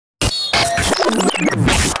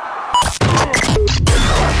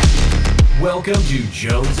Welcome to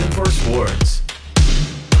Jones and for Sports,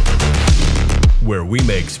 where we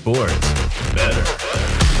make sports better.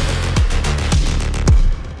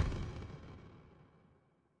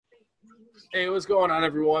 Hey, what's going on,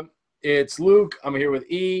 everyone? It's Luke. I'm here with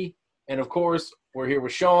E, and of course, we're here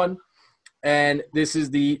with Sean. And this is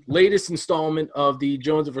the latest installment of the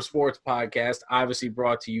Jones and for Sports podcast, obviously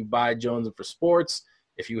brought to you by Jones and for Sports.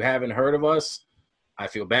 If you haven't heard of us, I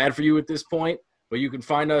feel bad for you at this point. But you can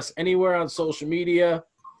find us anywhere on social media.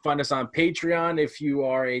 Find us on Patreon if you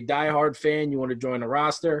are a diehard fan, you want to join the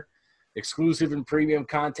roster. Exclusive and premium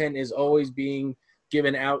content is always being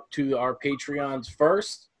given out to our Patreons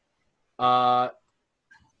first.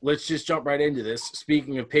 Let's just jump right into this.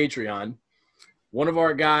 Speaking of Patreon, one of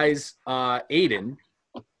our guys, Aiden,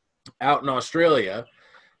 out in Australia,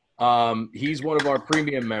 he's one of our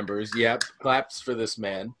premium members. Yep, claps for this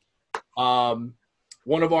man.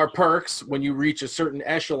 One of our perks when you reach a certain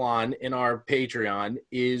echelon in our Patreon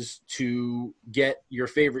is to get your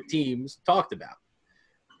favorite teams talked about.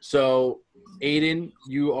 So, Aiden,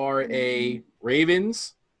 you are a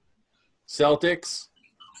Ravens, Celtics,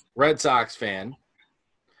 Red Sox fan.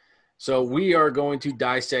 So we are going to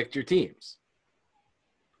dissect your teams.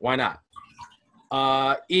 Why not?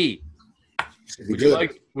 E,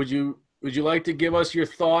 would you like to give us your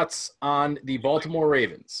thoughts on the Baltimore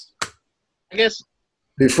Ravens? I guess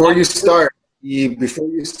Before you start, E,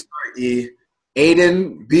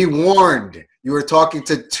 Aiden, be warned. You were talking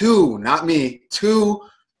to two, not me. Two,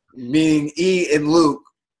 meaning E and Luke,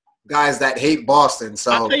 guys that hate Boston.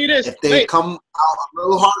 So I'll tell you this. If they come out a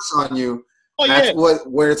little harsh on you, that's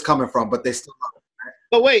where it's coming from. But they still love it.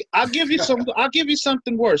 But wait, I'll give you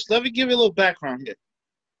something worse. Let me give you a little background here.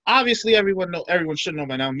 Obviously, everyone should know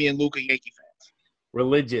by now. Me and Luke are Yankee fans.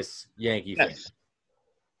 Religious Yankee fans.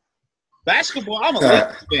 Basketball, I'm a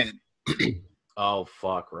Lakers fan. Oh,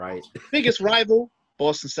 fuck, right. Biggest rival,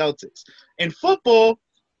 Boston Celtics. In football,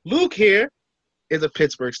 Luke here is a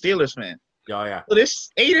Pittsburgh Steelers fan. Oh, yeah. So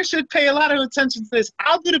this Aiden should pay a lot of attention to this.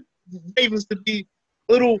 I'll do the Ravens to be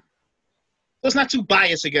a little – it's not too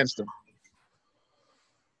biased against them.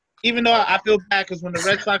 Even though I feel bad because when the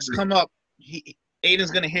Red Sox come up,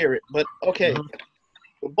 Aiden's going to hear it. But, okay,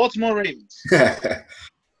 the Baltimore Ravens. The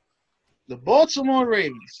Baltimore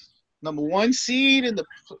Ravens. Number 1 seed in the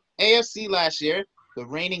AFC last year, the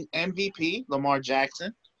reigning MVP, Lamar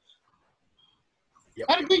Jackson. Yep.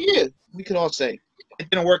 Had a good year, we could all say. It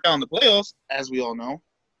didn't work out in the playoffs, as we all know.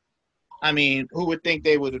 I mean, who would think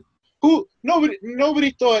they would have –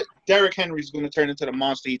 nobody thought Derrick Henry was going to turn into the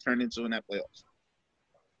monster he turned into in that playoffs.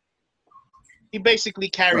 He basically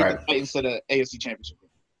carried the Titans to the AFC Championship.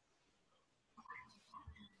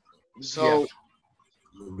 So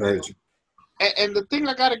And the thing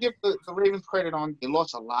I got to give the Ravens credit on, they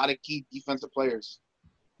lost a lot of key defensive players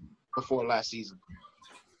before last season.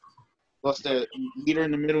 Lost their leader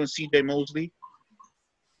in the middle in C.J. Mosley,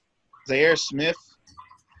 Zaire Smith,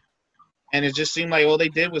 and it just seemed like all they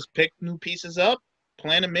did was pick new pieces up,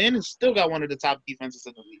 plant them in, and still got one of the top defenses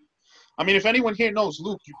in the league. I mean, if anyone here knows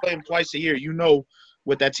Luke, you play him twice a year, you know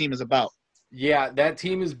what that team is about. Yeah, that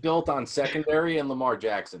team is built on secondary and Lamar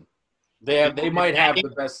Jackson. They might have the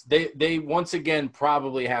best. They once again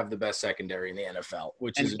probably have the best secondary in the NFL,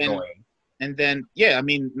 which is annoying. And then I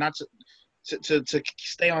mean, not to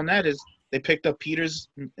stay on that is they picked up Peters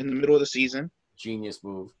in the middle of the season. Genius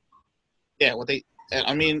move. Yeah,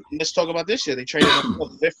 let's talk about this year. They traded a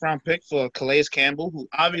 5th-round pick for Calais Campbell, who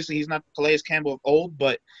obviously he's not Calais Campbell of old,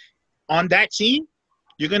 but on that team,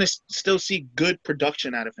 you're gonna still see good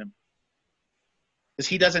production out of him because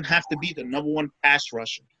he doesn't have to be the number 1 pass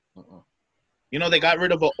rusher. You know, they got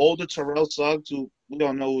rid of an older Terrell Suggs, who we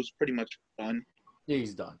don't know is pretty much done. Yeah,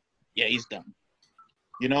 he's done. Yeah, he's done.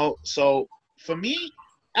 You know, so for me,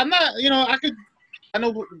 I'm not, I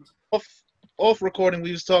know off recording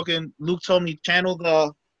we was talking, Luke told me channel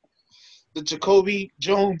the Jacoby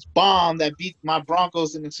Jones bomb that beat my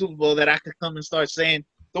Broncos in the Super Bowl that I could come and start saying.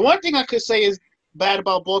 The one thing I could say is bad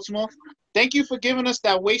about Baltimore, thank you for giving us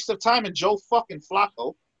that waste of time in Joe fucking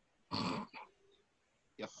Flacco.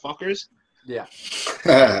 You fuckers. Yeah.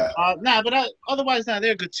 But otherwise,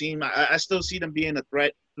 they're a good team. I still see them being a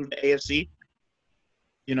threat through the AFC.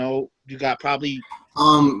 You know, you got probably.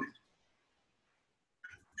 I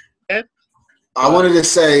wanted to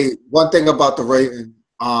say one thing about the Ravens,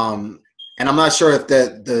 and I'm not sure if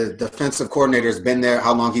the defensive coordinator has been there,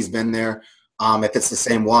 how long he's been there, if it's the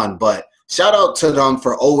same one. But shout out to them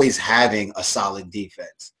for always having a solid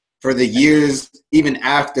defense for the years, even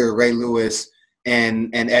after Ray Lewis and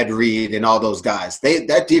Ed Reed and all those guys.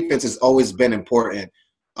 That defense has always been important.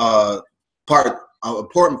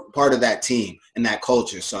 important part of that team and that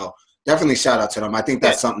culture. So definitely shout out to them. I think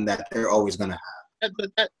that's something that they're always going to have.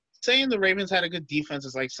 But saying the Ravens had a good defense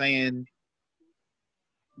is like saying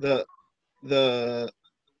the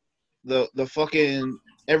fucking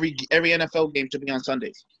every NFL game should be on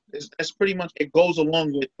Sundays. That's pretty much it goes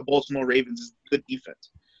along with the Baltimore Ravens' good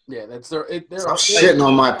defense. Yeah, that's Stop shitting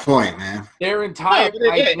on my point, man. Their entire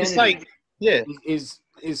identity it's like is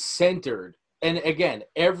centered. And again,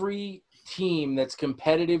 every team that's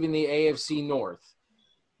competitive in the AFC North,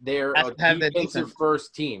 they're a defensive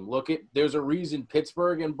first team. There's a reason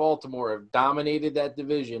Pittsburgh and Baltimore have dominated that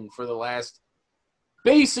division for the last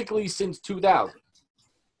basically since 2000,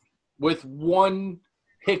 with one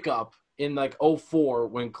hiccup in like 2004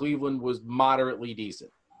 when Cleveland was moderately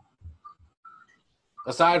decent.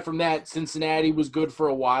 Aside from that, Cincinnati was good for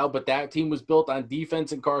a while, but that team was built on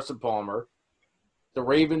defense and Carson Palmer. The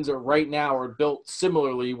Ravens are built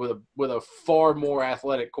similarly with a far more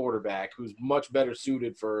athletic quarterback who's much better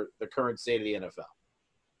suited for the current state of the NFL.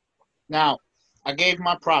 Now, I gave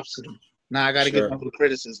my props to them. Now I got to get my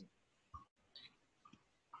criticism.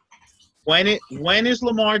 When is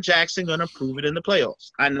Lamar Jackson going to prove it in the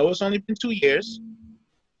playoffs? I know it's only been 2 years,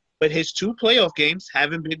 but his 2 playoff games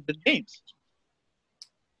haven't been good games.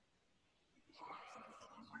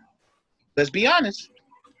 Let's be honest.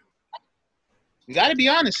 We got to be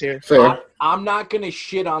honest here. Fair. I'm not going to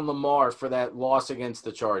shit on Lamar for that loss against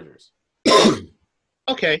the Chargers.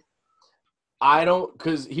 Okay. I don't,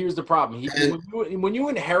 because here's the problem. When you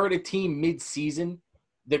inherit a team mid-season,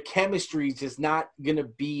 the chemistry is just not going to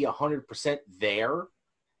be 100% there.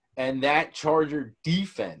 And that Charger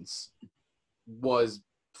defense was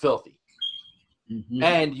filthy. Mm-hmm.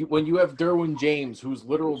 And when you have Derwin James, who's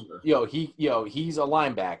he's a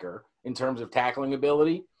linebacker in terms of tackling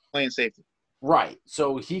ability. Playing safety. Right.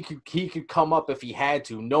 So he could come up if he had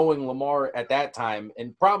to, knowing Lamar at that time,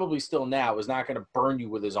 and probably still now, is not going to burn you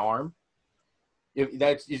with his arm. If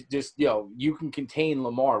that's just, you can contain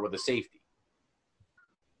Lamar with a safety.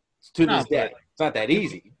 To this day. It's not that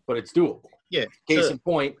easy, but it's doable. Yeah. Case in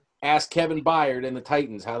point, ask Kevin Byard and the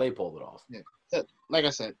Titans how they pulled it off. Yeah. Like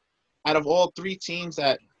I said, out of all 3 teams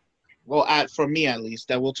for me at least,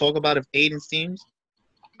 that we'll talk about of Aiden's teams,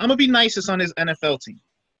 I'm going to be nicest on his NFL team.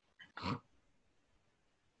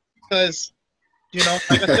 Because,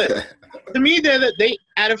 like I said, to me, they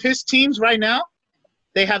out of his teams right now,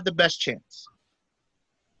 they have the best chance.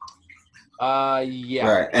 Yeah.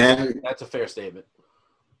 Right. And that's a fair statement.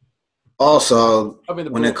 Also,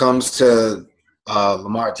 when it comes to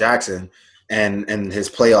Lamar Jackson and his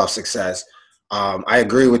playoff success, I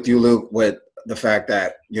agree with you, Luke, with the fact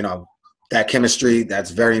that, that chemistry,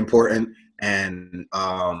 that's very important. And,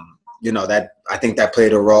 that I think that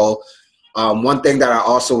played a role. One thing that I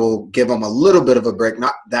also will give him a little bit of a break,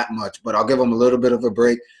 not that much, but I'll give him a little bit of a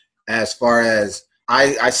break as far as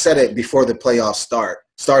I said it before the playoffs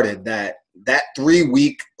started that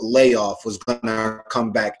 3-week layoff was going to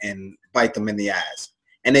come back and bite them in the ass.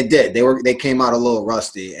 And it did. They came out a little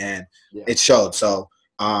rusty, and it showed. So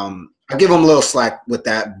I give them a little slack with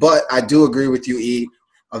that. But I do agree with you, E.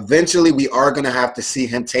 Eventually, we are going to have to see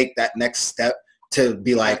him take that next step to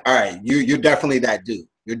be like, all right, you're definitely that dude.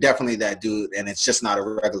 You're definitely that dude, and it's just not a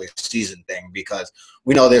regular season thing because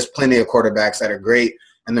we know there's plenty of quarterbacks that are great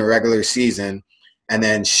in the regular season and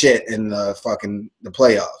then shit in the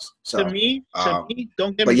playoffs. So to me, don't get me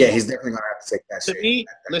wrong. But yeah, he's definitely gonna have to take that. To me,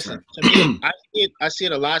 I see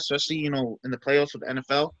it a lot, especially in the playoffs with the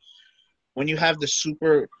NFL. When you have the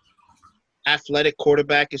super athletic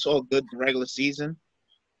quarterback, it's all good in the regular season,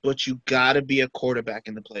 but you gotta be a quarterback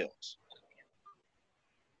in the playoffs.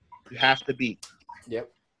 You have to be. Yep.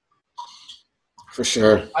 For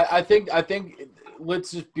sure. I think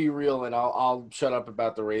let's just be real, and I'll shut up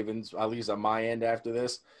about the Ravens, at least on my end after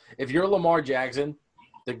this. If you're Lamar Jackson,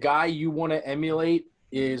 the guy you want to emulate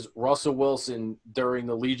is Russell Wilson during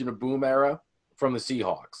the Legion of Boom era from the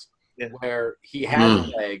Seahawks, where he has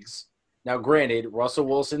legs. Now, granted, Russell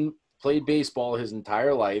Wilson played baseball his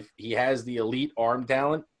entire life. He has the elite arm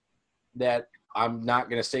talent that I'm not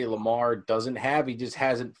going to say Lamar doesn't have. He just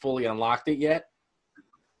hasn't fully unlocked it yet.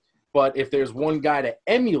 But if there's one guy to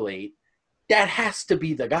emulate, that has to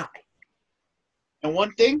be the guy. And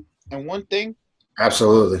one thing.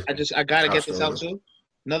 Absolutely. I gotta get this out too.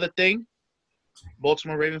 Another thing,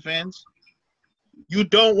 Baltimore Raven fans, you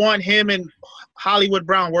don't want him and Hollywood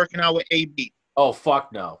Brown working out with AB. Oh,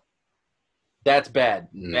 fuck no. That's bad.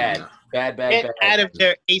 Bad. Get out of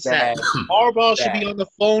there ASAP. Harbaugh should be on the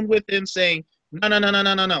phone with him saying,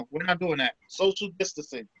 no. We're not doing that. Social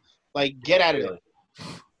distancing. Like, get out of there.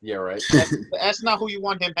 Yeah, right. That's not who you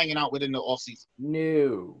want him hanging out with in the offseason.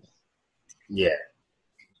 No. Yeah,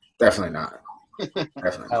 definitely not.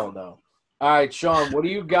 Definitely not. Hell no. All right, Sean, what do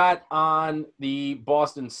you got on the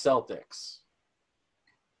Boston Celtics?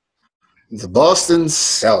 The Boston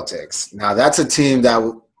Celtics. Now, that's a team that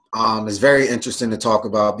is very interesting to talk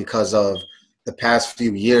about because of the past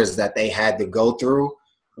few years that they had to go through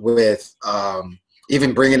with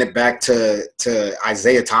even bringing it back to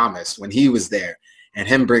Isaiah Thomas when he was there and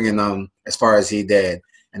him bringing them as far as he did.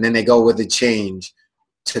 And then they go with a change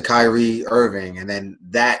to Kyrie Irving, and then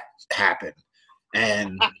that happened.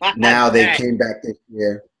 And now they came back this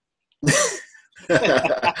year.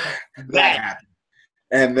 That happened.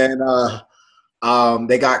 And then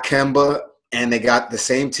they got Kemba, and they got the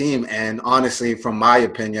same team. And honestly, from my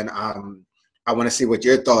opinion, I want to see what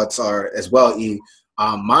your thoughts are as well, E.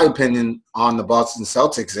 My opinion on the Boston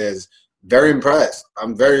Celtics is very impressed.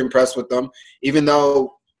 I'm very impressed with them, even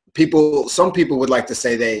though some people would like to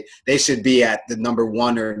say they should be at the number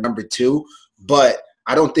 1 or number 2, but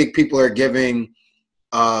I don't think people are giving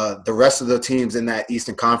the rest of the teams in that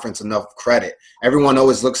Eastern Conference enough credit. Everyone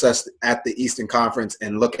always looks at the Eastern Conference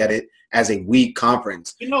and look at it as a weak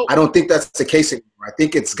conference. I don't think that's the case anymore. I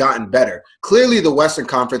think it's gotten better. Clearly, the Western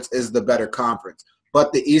Conference is the better conference,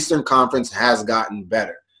 but the Eastern Conference has gotten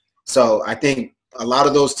better. So I think a lot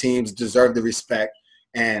of those teams deserve the respect.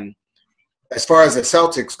 And as far as the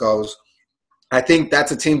Celtics goes, I think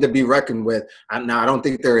that's a team to be reckoned with. Now, I don't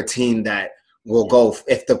think they're a team that will go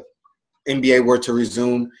if the NBA were to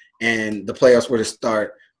resume and the playoffs were to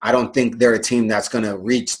start. I don't think they're a team that's going to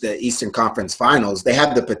reach the Eastern Conference Finals. They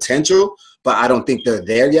have the potential, but I don't think they're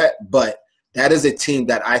there yet. But that is a team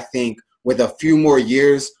that I think with a few more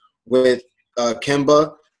years with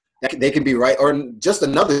Kemba, they could be right, or just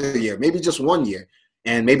another year, maybe just 1 year,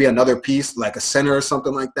 and maybe another piece like a center or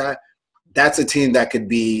something like that. That's a team that could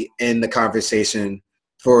be in the conversation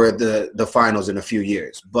for the finals in a few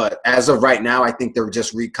years. But as of right now, I think they're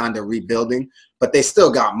just kind of rebuilding, but they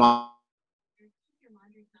still got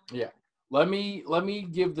Yeah. Let me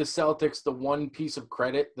give the Celtics the one piece of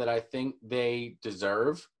credit that I think they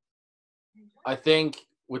deserve. I think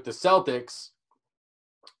with the Celtics,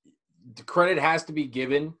 the credit has to be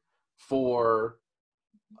given for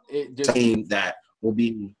it just team that will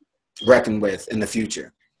be reckoned with in the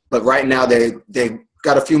future. But right now, they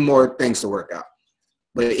got a few more things to work out.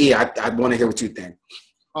 But I want to hear what you think.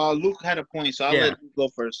 Luke had a point, so I'll let Luke go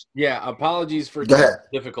first. Yeah, apologies for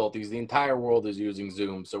difficulties. The entire world is using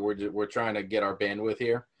Zoom, so we're trying to get our bandwidth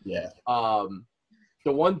here. Yeah.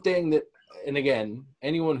 The one thing that, and again,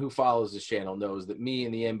 anyone who follows this channel knows that me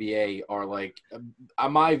and the NBA are like,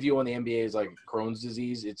 my view on the NBA is like Crohn's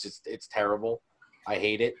disease. It's terrible. I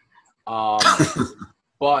hate it.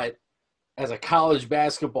 But as a college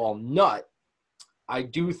basketball nut, I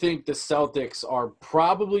do think the Celtics are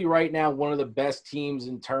probably right now one of the best teams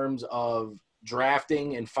in terms of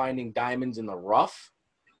drafting and finding diamonds in the rough,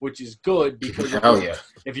 which is good because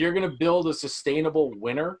if you're going to build a sustainable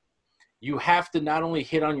winner, you have to not only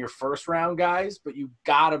hit on your first round guys, but you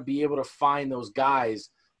got to be able to find those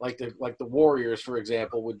guys like the Warriors, for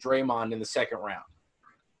example, with Draymond in the second round.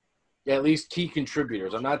 Yeah, at least key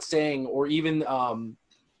contributors. I'm not saying, or even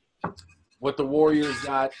what the Warriors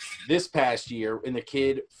got this past year in the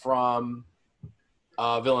kid from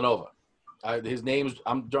Villanova. His name's –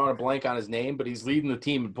 I'm drawing a blank on his name, but he's leading the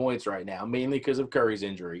team in points right now, mainly because of Curry's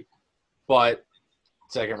injury. But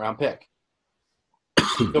second-round pick.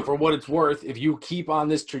 So for what it's worth, if you keep on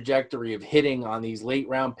this trajectory of hitting on these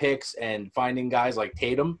late-round picks and finding guys like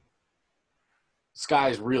Tatum,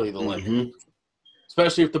 sky's really the limit,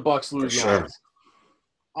 especially if the Bucks lose Giannis.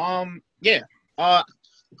 Yeah.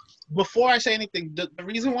 Before I say anything, the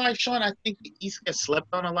reason why, Sean, I think the East gets slept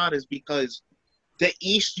on a lot is because the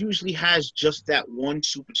East usually has just that one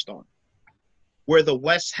superstar, where the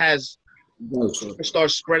West has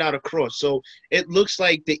superstars spread out across. So it looks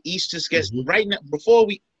like the East just gets right now.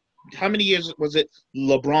 How many years was it?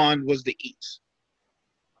 LeBron was the East.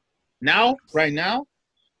 Right now,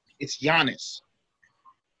 it's Giannis.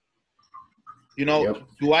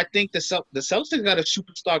 Do I think the Celtics got a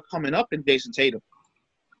superstar coming up in Jason Tatum?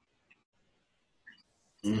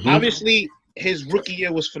 Obviously, his rookie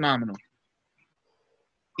year was phenomenal.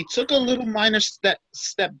 He took a little minor step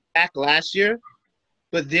back last year,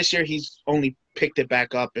 but this year he's only picked it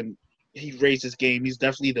back up and he raised his game. He's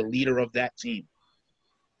definitely the leader of that team.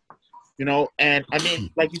 And I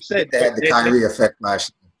mean, like you said, they had the Kyrie effect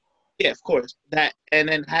last year. Yeah, of course. That and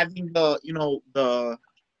then having the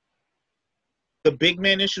big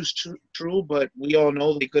man issues true, but we all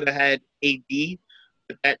know they could have had AD.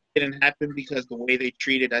 But that didn't happen because the way they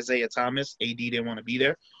treated Isaiah Thomas, AD didn't want to be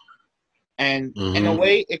there. And in a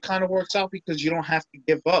way, it kind of works out because you don't have to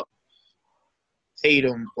give up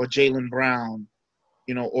Tatum or Jaylen Brown,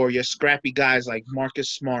 you know, or your scrappy guys like Marcus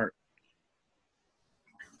Smart.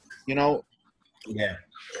 You know, Yeah,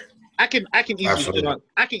 I can easily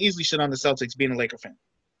absolutely. shit on the Celtics being a Laker fan.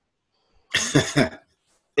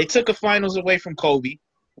 They took a finals away from Kobe.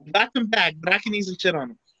 Got them back, but I can easily shit on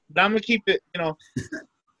them. But I'm gonna keep it, you know.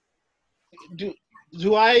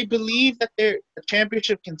 Do I believe that they're a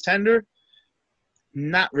championship contender?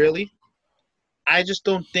 Not really. I just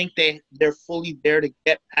don't think they're fully there to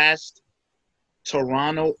get past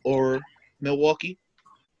Toronto or Milwaukee.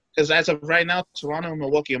 Because as of right now, Toronto and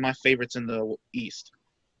Milwaukee are my favorites in the East.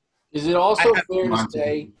 Is it also fair to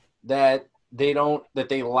say that they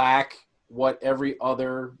lack what every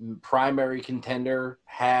other primary contender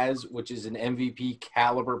has, which is an MVP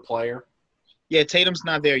caliber player? Yeah, Tatum's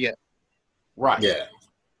not there yet. Right. Yeah.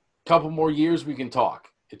 Couple more years, we can talk.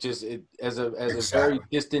 As a very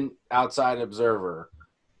distant outside observer,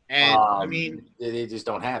 and I mean, they just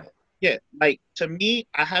don't have it. Yeah, like to me,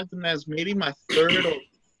 I have them as maybe my third or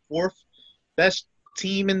fourth best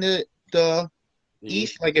team in the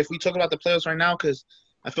East. Like if we talk about the playoffs right now, because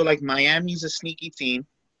I feel like Miami's a sneaky team.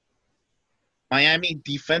 Miami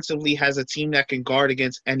defensively has a team that can guard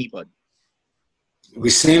against anybody.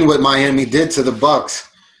 We've seen what Miami did to the Bucks.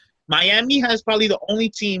 Miami has probably the only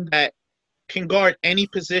team that can guard any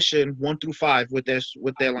position 1 through 5 with their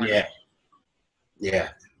lineup. Yeah.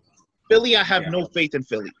 Philly, I have no faith in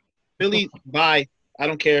Philly. Philly, bye. I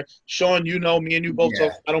don't care. Sean, you know, me and you both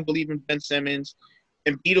talk. I don't believe in Ben Simmons.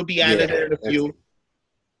 Embiid will be added there in a few.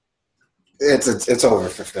 It's over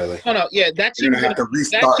for Philly. No, yeah, that team. You're gonna have to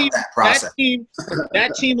restart that process.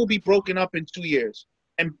 That team will be broken up in 2 years.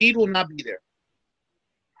 Embiid will not be there.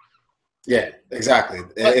 Yeah, exactly.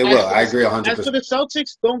 It will. I agree 100%. As for the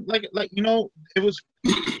Celtics, don't like you know, it was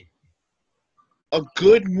a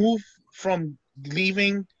good move from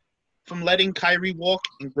letting Kyrie walk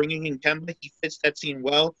and bringing in Kemba. He fits that team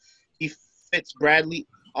well. He fits Brad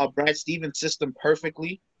Stevens' system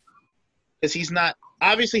perfectly. Because he's not –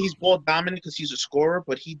 obviously he's ball dominant because he's a scorer,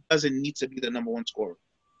 but he doesn't need to be the number one scorer.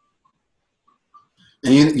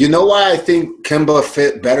 And you know why I think Kemba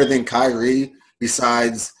fit better than Kyrie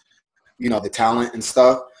besides, you know, the talent and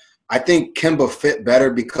stuff? I think Kemba fit better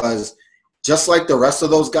because just like the rest of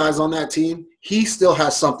those guys on that team, he still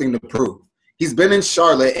has something to prove. He's been in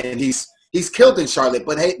Charlotte and he's killed in Charlotte,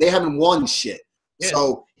 but hey, they haven't won shit. Yeah.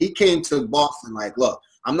 So he came to Boston like, look,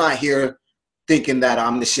 I'm not here thinking that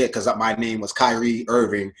I'm the shit because my name was Kyrie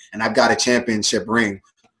Irving and I've got a championship ring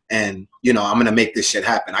and, you know, I'm going to make this shit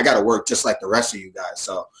happen. I got to work just like the rest of you guys.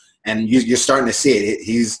 So, and you're starting to see it.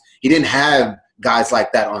 He didn't have guys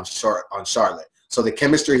like that on Charlotte. So the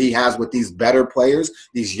chemistry he has with these better players,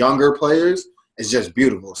 these younger players, is just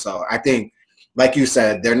beautiful. So I think, like you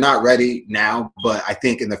said, they're not ready now, but I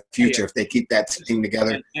think in the future, if they keep that team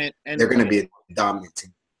together, they're going to be a dominant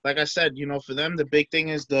team. Like I said, you know, for them, the big thing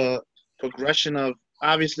is the progression of,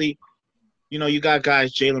 obviously, you know, you got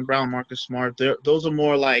guys, Jaylen Brown, Marcus Smart. Those are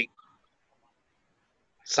more like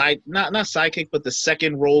not sidekick, but the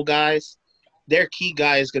second role guys. Their key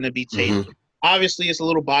guy is going to be Tatum. Mm-hmm. Obviously, it's a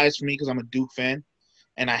little biased for me because I'm a Duke fan,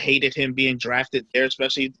 and I hated him being drafted there,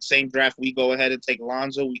 especially the same draft we go ahead and take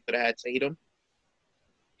Lonzo. We could have had Tatum.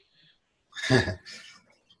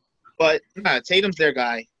 But Tatum's their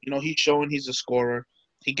guy. You know, he's showing he's a scorer.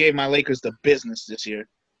 He gave my Lakers the business this year.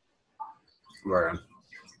 Right.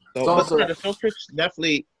 So, but the Celtics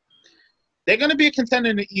definitely, they're going to be a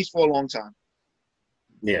contender in the East for a long time.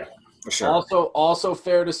 Yeah, for sure. Also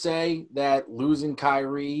fair to say that losing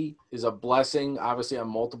Kyrie is a blessing, obviously on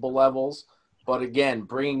multiple levels. But again,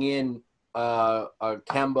 bringing in a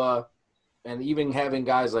Kemba and even having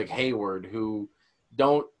guys like Hayward who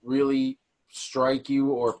don't really strike you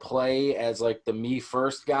or play as like the me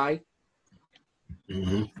first guy.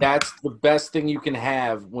 Mm-hmm. That's the best thing you can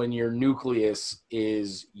have when your nucleus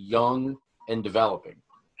is young and developing.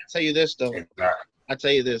 I'll tell you this, though. I'll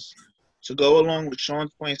tell you this. To go along with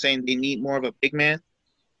Sean's point saying they need more of a big man,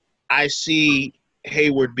 I see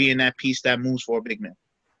Hayward being that piece that moves for a big man.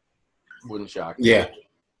 Wouldn't shock me. Yeah.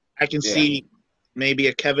 I can see maybe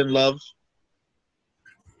a Kevin Love.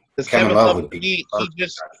 Because Kevin Love would be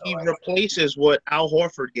he replaces what Al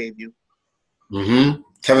Horford gave you. Mm-hmm.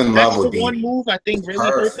 Kevin Love would be the one move I think really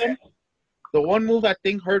hurt them. The one move I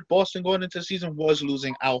think hurt Boston going into the season was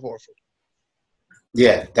losing Al Horford.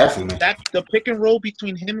 Yeah, definitely. The pick and roll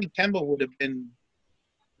between him and Kemba would have been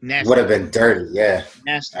nasty. Would have been dirty, yeah.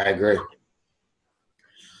 Nasty. I agree. All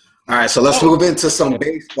right, so let's move into some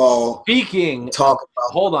baseball.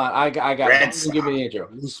 Hold on, I got it. Give me the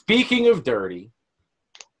intro. Speaking of dirty,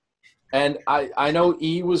 And I know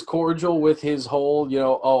E was cordial with his whole,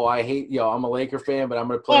 I hate, I'm a Laker fan, but I'm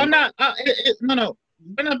going to play. Oh, I'm not. No.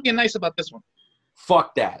 We're not being nice about this one.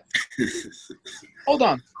 Fuck that. Hold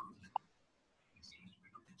on.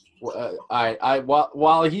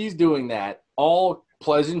 While he's doing that, all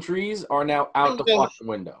pleasantries are now out the fucking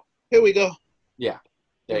window. Here we go. Yeah,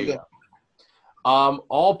 there you go.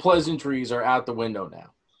 All pleasantries are out the window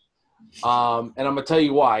now. And I'm going to tell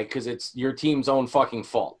you why, because it's your team's own fucking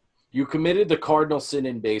fault. You committed the cardinal sin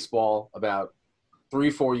in baseball about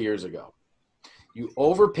 3-4 years ago. You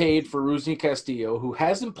overpaid for Rusney Castillo, who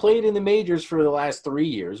hasn't played in the majors for the last 3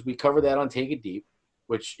 years. We covered that on Take It Deep,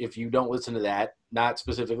 which if you don't listen to that, not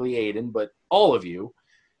specifically Aiden, but all of you,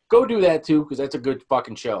 go do that too, because that's a good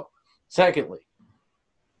fucking show. Secondly,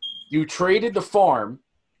 you traded the farm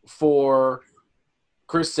for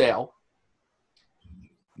Chris Sale.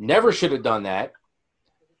 Never should have done that.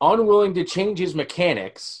 Unwilling to change his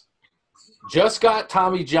mechanics. Just got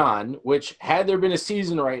Tommy John, which had there been a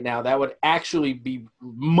season right now, that would actually be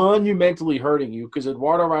monumentally hurting you because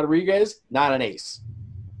Eduardo Rodriguez, not an ace.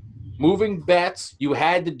 Moving Betts, you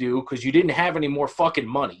had to do because you didn't have any more fucking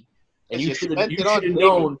money. And you should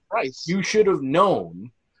have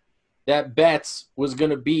known that Betts was going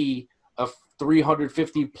to be a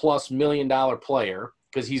 $350+ million player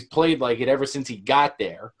because he's played like it ever since he got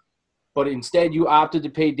there. But instead, you opted to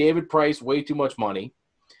pay David Price way too much money.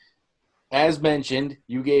 As mentioned,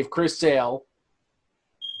 you gave Chris Sale,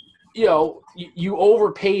 you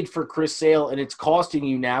overpaid for Chris Sale, and it's costing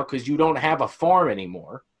you now because you don't have a farm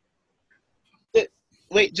anymore.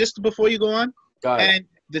 Wait, just before you go on, Go ahead. And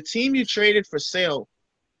the team you traded for Sale,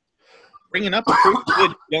 bringing up a pretty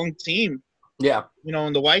good young team. Yeah.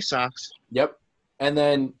 In the White Sox. Yep. And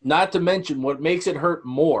then, not to mention, what makes it hurt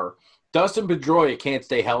more, Dustin Pedroia can't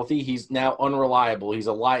stay healthy. He's now unreliable. He's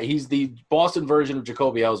the Boston version of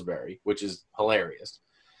Jacoby Ellsbury, which is hilarious.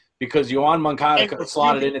 Because Yohan Moncada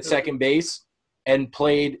slotted in at second base and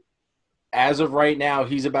played, as of right now,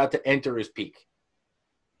 he's about to enter his peak.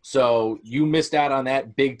 So you missed out on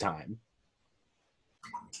that big time.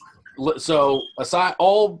 So aside,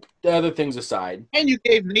 all the other things aside, and you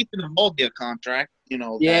gave Nathan Eovaldi a contract.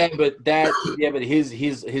 But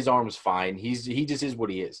his arm's fine. He just is what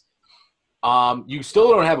he is. You still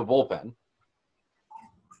don't have a bullpen,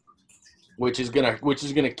 which is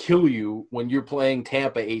gonna kill you when you're playing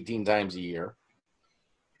Tampa 18 times a year.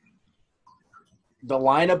 The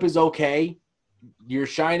lineup is okay. Your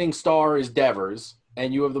shining star is Devers,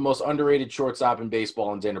 and you have the most underrated shortstop in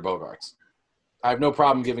baseball in Xander Bogaerts. I have no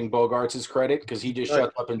problem giving Bogaerts his credit because he just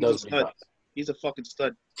shuts up and does what he does. He's a fucking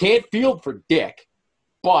stud. Can't field for dick,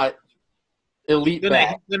 but elite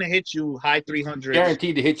bat. He's gonna hit you high 300s.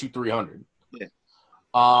 Guaranteed to hit you 300.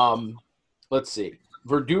 Yeah. Let's see.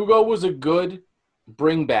 Verdugo was a good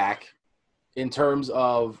bring back in terms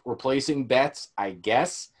of replacing Betts, I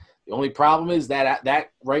guess. The only problem is that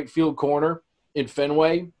right field corner in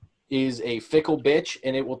Fenway is a fickle bitch,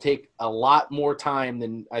 and it will take a lot more time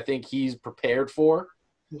than I think he's prepared for.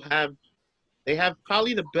 They have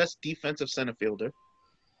probably the best defensive center fielder.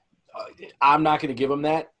 I'm not going to give him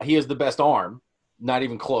that. He has the best arm, not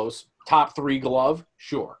even close. Top 3 glove,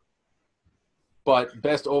 sure. But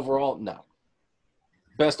best overall, no.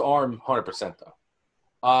 Best arm, 100%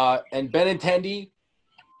 though. And Benintendi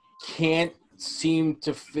can't seem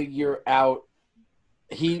to figure out.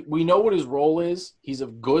 We know what his role is. He's a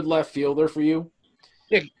good left fielder for you.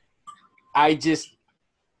 Yeah.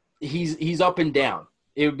 He's up and down.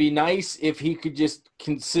 It would be nice if he could just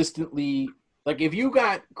consistently, like if you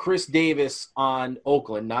got Chris Davis on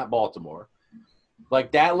Oakland, not Baltimore,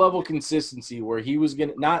 like that level consistency where he was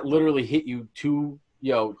gonna not literally hit you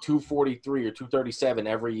 243 or 237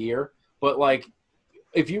 every year, but like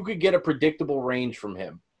if you could get a predictable range from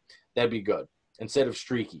him, that'd be good instead of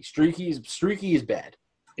streaky. Streaky is bad.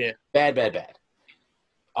 Yeah. Bad.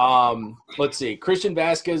 Let's see. Christian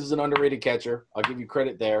Vasquez is an underrated catcher. I'll give you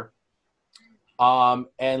credit there.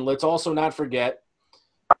 And let's also not forget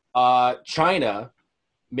China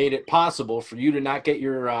made it possible for you to not get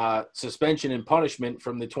your suspension and punishment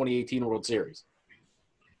from the 2018 World Series.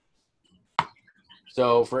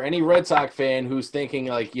 So for any Red Sox fan who's thinking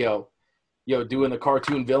like, doing the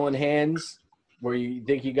cartoon villain hands where you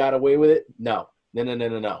think you got away with it, no. We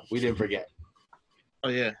didn't forget. Oh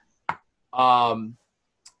yeah.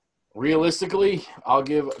 Realistically, I'll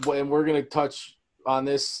give, and we're going to touch on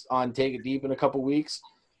this on Take It Deep in a couple weeks.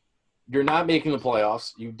 You're not making the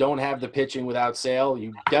playoffs. You don't have the pitching without Sale.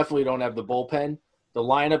 You definitely don't have the bullpen. The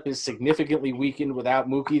lineup is significantly weakened without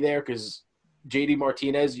Mookie there because JD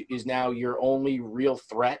Martinez is now your only real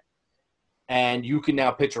threat. and you can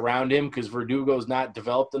now pitch around him because Verdugo's not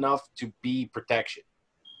developed enough to be protection.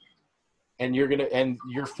 And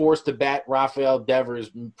you're forced to bat Rafael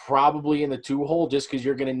Devers probably in the 2-hole just because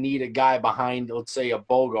you're going to need a guy behind, let's say, a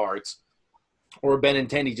Bogarts or a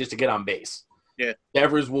Benintendi just to get on base. Yeah.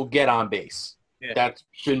 Devers will get on base. Yeah. That's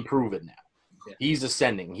been proven now. Yeah. He's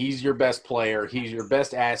ascending. He's your best player. He's your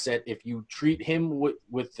best asset. If you treat him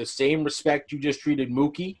with the same respect you just treated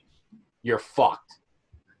Mookie, you're fucked.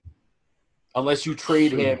 Unless you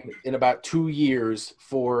trade him in about 2 years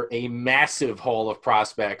for a massive haul of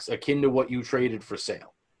prospects akin to what you traded for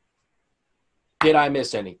Sale. Did I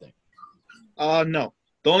miss anything? No.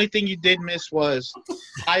 The only thing you did miss was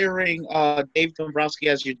hiring Dave Dombrowski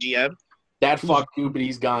as your GM. That fucked you, but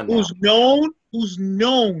he's gone now. Who's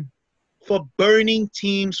known for burning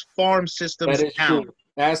teams' farm systems That is down. true.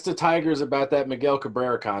 Ask the Tigers about that Miguel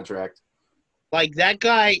Cabrera contract. Like that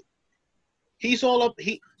guy, he's all about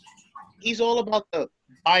the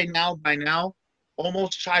buy now.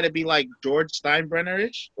 Almost try to be like George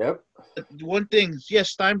Steinbrenner-ish. Yep. One thing,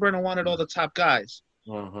 yes, Steinbrenner wanted all the top guys.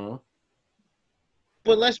 Mm-hmm.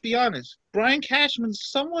 But let's be honest, Brian Cashman's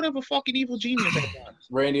somewhat of a fucking evil genius at times.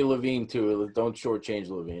 Randy Levine too. Don't shortchange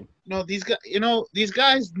Levine. These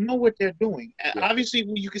guys know what they're doing. And Yeah. obviously,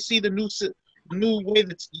 you can see the new way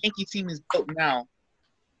the Yankee team is built now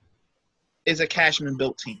is a Cashman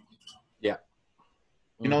built team. Yeah.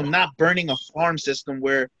 Not burning a farm system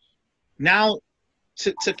where now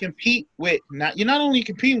to compete with you're not only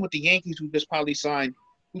competing with the Yankees who just signed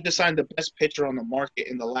the best pitcher on the market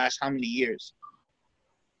in the last how many years,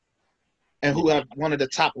 and who have one of the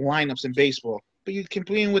top lineups in baseball, but you're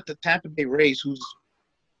competing with the Tampa Bay Rays, who's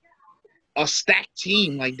a stacked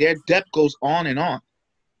team. Like their depth goes on and on.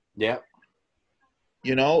 Yeah.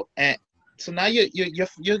 And so now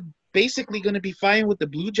you're basically going to be fighting with the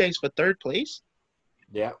Blue Jays for third place.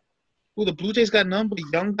 Yeah. Who the Blue Jays got none but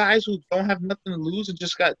young guys who don't have nothing to lose and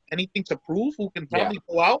just got anything to prove, who can probably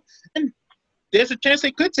go out. And there's a chance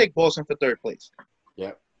they could take Boston for third place.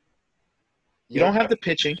 Yeah. You don't have the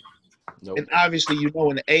pitching. Nope. And obviously, in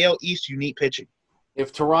the AL East, you need pitching.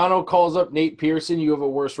 If Toronto calls up Nate Pearson, you have a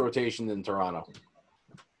worse rotation than Toronto.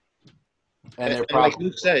 And they're probably, like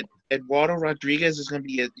Luke said, Eduardo Rodriguez is going to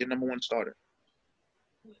be your number one starter.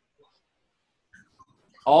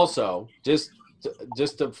 also, just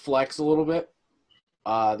to flex a little bit,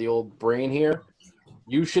 the old brain here,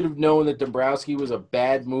 you should have known that Dombrowski was a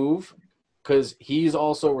bad move because he's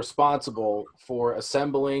also responsible for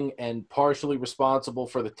assembling and partially responsible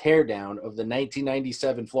for the teardown of the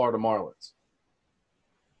 1997 Florida Marlins.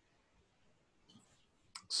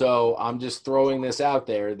 So I'm just throwing this out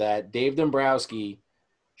there that Dave Dombrowski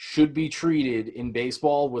should be treated in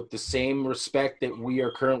baseball with the same respect that we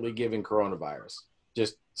are currently giving coronavirus.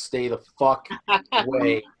 Just stay the fuck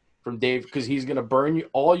away from Dave because he's going to burn you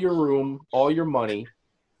all your room, all your money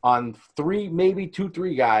on maybe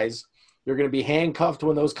three guys. You're going to be handcuffed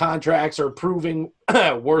when those contracts are proving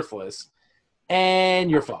worthless, and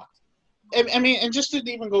you're fucked. I mean, and just to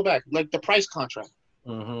even go back, like the Price contract.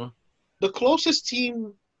 Mm-hmm. The closest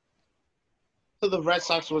team to the Red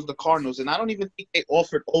Sox was the Cardinals, and I don't even think they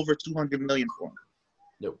offered over $200 million for him.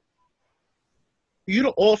 Nope. You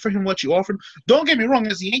don't offer him what you offered. Don't get me wrong.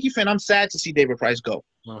 As a Yankee fan, I'm sad to see David Price go.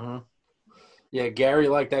 Mm-hmm. Yeah, Gary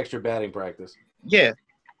liked extra batting practice. Yeah.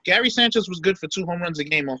 Gary Sanchez was good for 2 home runs a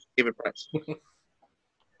game off David Price.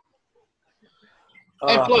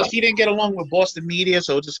 And plus, he didn't get along with Boston media,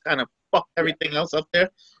 so it just kind of fucked everything else up there.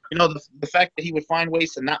 You know, the fact that he would find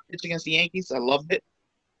ways to not pitch against the Yankees, I loved it.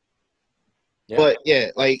 Yeah. But, yeah,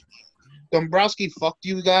 like, Dombrowski fucked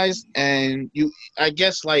you guys, and I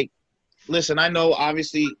guess, like, listen, I know,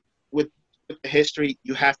 obviously, with the history,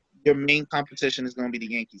 your main competition is going to be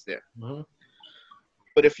the Yankees there. Mm-hmm.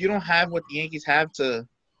 But if you don't have what the Yankees have to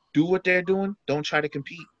do what they're doing, don't try to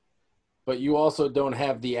compete. But you also don't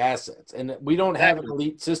have the assets. And we don't have an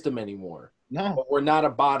elite system anymore. No. But we're not a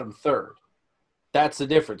bottom third. That's the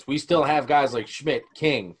difference. We still have guys like Schmidt,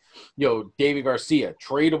 King, David Garcia,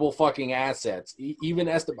 tradable fucking assets. Even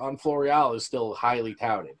Esteban Florial is still highly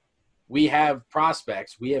touted. We have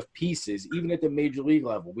prospects. We have pieces, even at the major league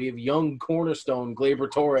level. We have young cornerstone,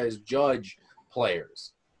 Gleyber Torres, Judge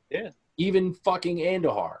players. Yeah. Even fucking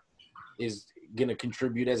Andujar is going to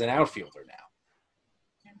contribute as an outfielder now.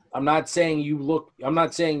 I'm not saying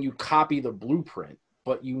you copy the blueprint,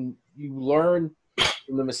 but you learn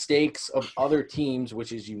from the mistakes of other teams,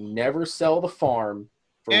 which is you never sell the farm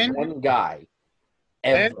for one guy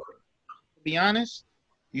ever. And, to be honest,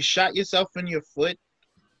 you shot yourself in your foot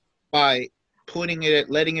by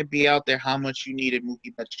letting it be out there how much you needed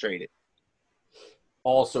Mookie Betts traded.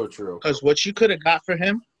 Also true. Because what you could have got for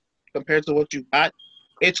him, compared to what you got,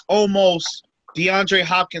 it's almost DeAndre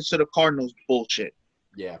Hopkins to the Cardinals bullshit.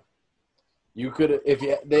 Yeah. You could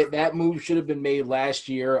that move should have been made last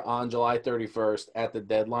year on July 31st at the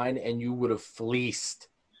deadline, and you would have fleeced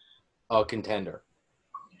a contender.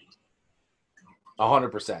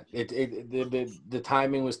 100%. The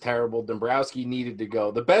timing was terrible. Dombrowski needed to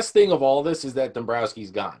go. The best thing of all this is that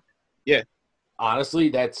Dombrowski's gone. Yeah. Honestly,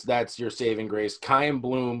 that's your saving grace. Kyan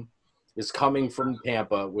Bloom is coming from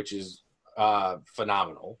Tampa, which is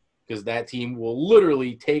phenomenal because that team will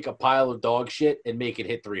literally take a pile of dog shit and make it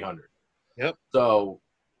hit 300. Yep. So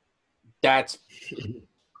that's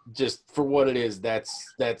just for what it is.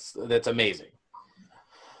 That's amazing.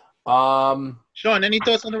 Sean, any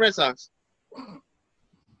thoughts on the Red Sox?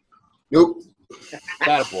 Nope.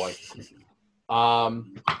 That a boy.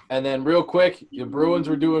 And then real quick, the Bruins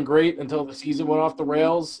were doing great until the season went off the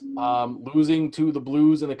rails. Losing to the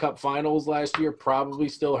Blues in the Cup Finals last year probably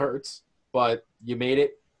still hurts, but you made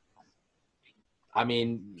it. I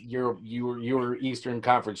mean, you were Eastern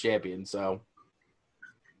Conference champion, so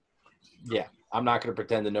yeah, I'm not going to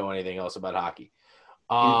pretend to know anything else about hockey.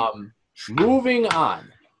 Moving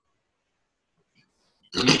on,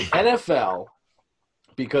 the NFL,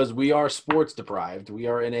 because we are sports deprived, we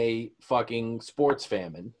are in a fucking sports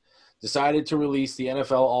famine, decided to release the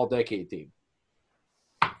NFL All-Decade Team.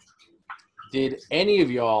 Did any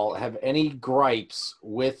of y'all have any gripes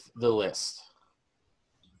with the list?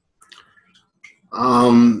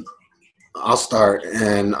 I'll start,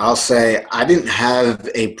 and I'll say I didn't have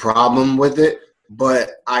a problem with it, but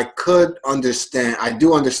I could understand. I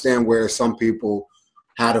do understand where some people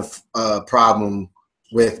had a problem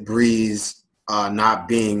with Breeze not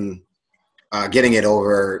being getting it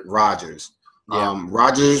over Rodgers. Yeah.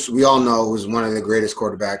 Rodgers, we all know, was one of the greatest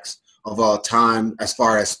quarterbacks of all time as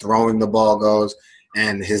far as throwing the ball goes,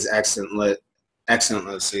 and his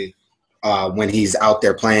excellency when he's out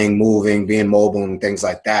there playing, moving, being mobile, and things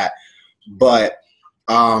like that. But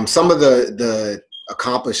some of the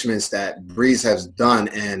accomplishments that Breeze has done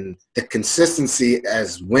and the consistency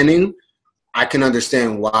as winning, I can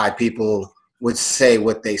understand why people would say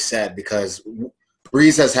what they said, because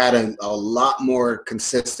Breeze has had a lot more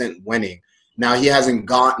consistent winning. Now, he hasn't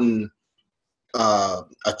gotten a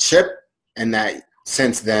chip and that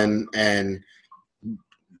since then, and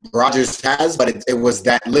Rodgers has, but it was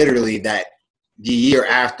that literally that the year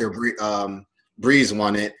after Breeze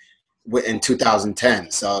won it in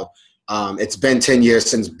 2010. So it's been 10 years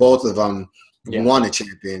since both of them won a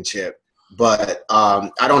championship. But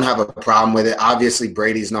I don't have a problem with it. Obviously,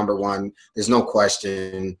 Brady's number one. There's no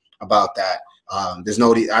question about that. I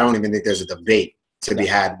don't even think there's a debate to be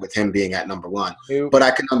had with him being at number one. But I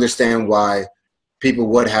can understand why people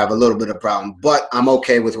would have a little bit of problem. But I'm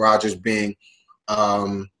okay with Rodgers being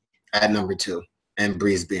at number two and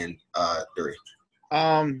Breeze being three.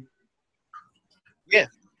 Yeah,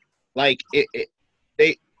 like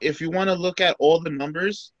if you want to look at all the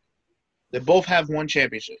numbers, they both have one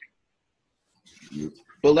championship.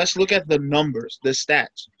 But let's look at the numbers, the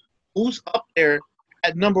stats. Who's up there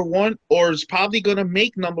at number one or is probably going to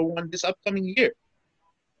make number one this upcoming year?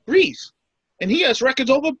 Breeze. And he has records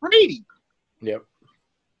over Brady. Yep.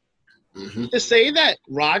 Mm-hmm. To say that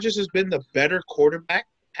Rodgers has been the better quarterback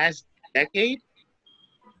past decade,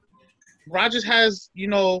 Rodgers has,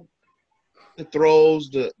 the throws,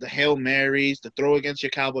 the Hail Marys, the throw against your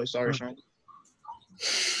Cowboys. Sorry, Sean.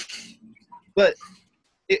 But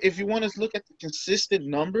if you want to look at the consistent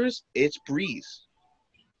numbers, it's Breeze.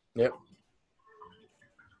 Yep.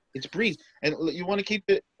 It's Breeze. And you want to keep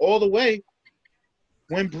it all the way.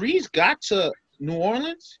 When Breeze got to New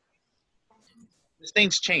Orleans,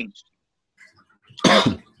 things changed.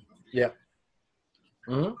 Yep.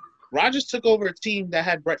 Mm-hmm. Rodgers took over a team that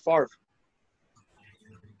had Brett Favre.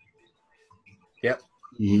 Yep.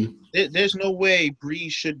 Mm-hmm. There's no way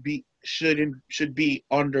Breeze should be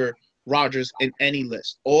under Rodgers in any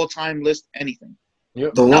list, all-time list, anything.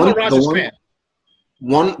 Yep. I'm a Rodgers fan.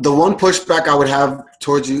 The one pushback I would have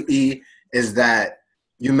towards you, E, is that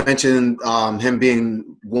you mentioned him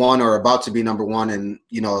being one or about to be number one in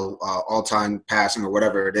all-time passing or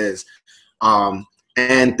whatever it is,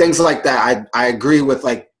 and things like that. I agree with,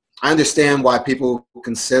 I understand why people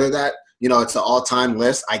consider that. It's an all-time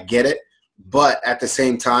list. I get it, but at the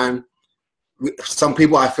same time, some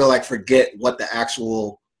people I feel like forget what the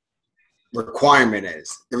actual requirement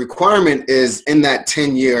is. The requirement is in that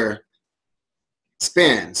 10-year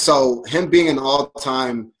span. So him being an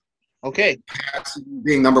all-time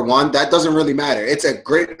being number one, that doesn't really matter. It's a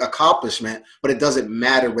great accomplishment, but it doesn't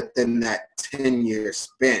matter within that 10-year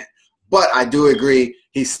span. But I do agree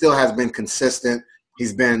he still has been consistent.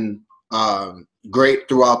 He's been great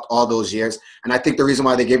throughout all those years. And I think the reason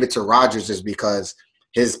why they gave it to Rodgers is because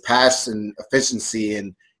his pass and efficiency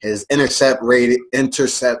and his intercept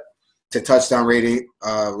to touchdown rating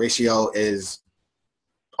ratio is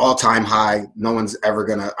all-time high. No one's ever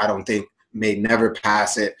gonna, I don't think, may never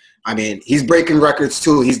pass it. I mean, he's breaking records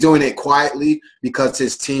too. He's doing it quietly because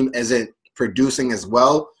his team isn't producing as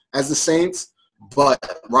well as the Saints,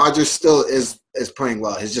 but Rodgers still is playing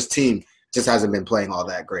well. His team just hasn't been playing all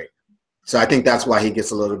that great. So I think that's why he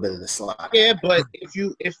gets a little bit of the slack. Yeah, but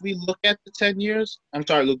if we look at the 10 years, I'm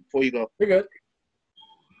sorry, Luke, before you go. You're good.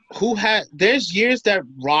 There's years that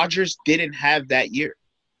Rodgers didn't have that year.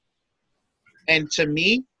 And to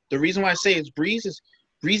me, the reason why I say it's Breeze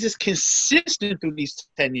is consistent through these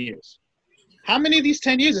 10 years. How many of these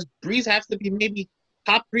 10 years does Breeze have to be maybe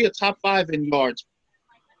top 3 or top 5 in yards,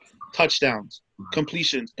 touchdowns,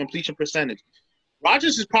 completion percentage?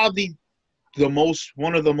 Rodgers is probably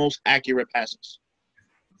one of the most accurate passers.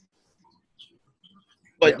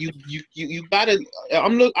 But you gotta.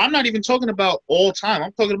 I'm not even talking about all time.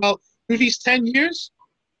 I'm talking about through these 10 years.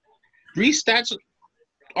 Breeze stats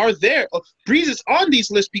are there. Breeze is on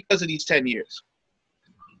these lists because of these 10 years.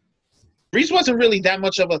 Breeze wasn't really that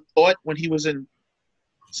much of a thought when he was in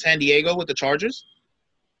San Diego with the Chargers.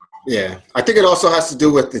 Yeah, I think it also has to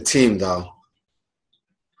do with the team, though.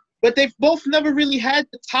 But they've both never really had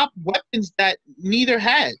the top weapons that neither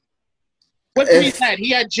had. What Breeze had?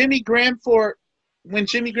 He had Jimmy Graham when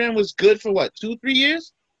Jimmy Graham was good for what, 2-3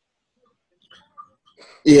 years?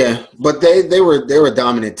 Yeah, but they were a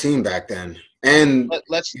dominant team back then. And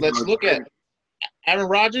let's look at Aaron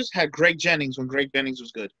Rodgers had Greg Jennings when Greg Jennings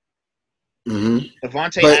was good. Mm-hmm.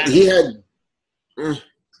 Devontae but Adams.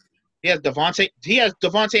 He has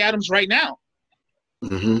Devontae Adams right now.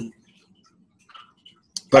 Mm-hmm.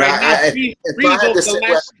 But if I had to say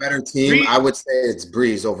a better team, I would say it's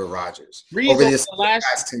Breeze over Rodgers. Over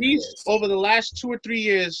the last 2 or 3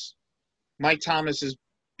 years, Mike Thomas is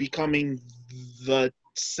becoming the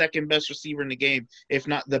second best receiver in the game, if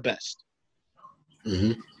not the best.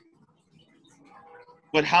 Mm-hmm.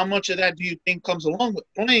 But how much of that do you think comes along with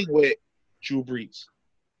playing with Drew Brees?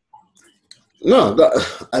 No,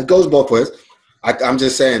 it goes both ways. I'm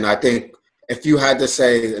just saying, I think if you had to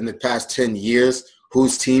say in the past 10 years who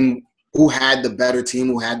had the better team,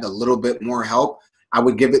 who had a little bit more help, I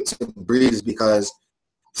would give it to Breeze because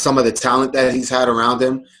some of the talent that he's had around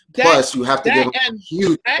him. Plus, you have to give him a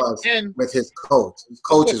huge plus with his coach. His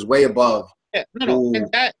coach is way above. Yeah, no. And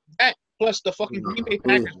that plus the fucking Green Bay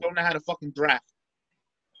Packers don't know how to fucking draft.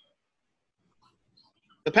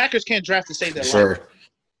 The Packers can't draft to save their life. Sure.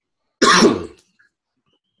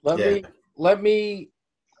 Let me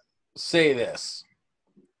say this.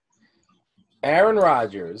 Aaron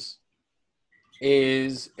Rodgers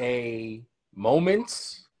is a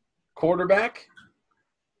moments quarterback.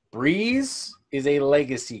 Breeze is a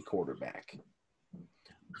legacy quarterback.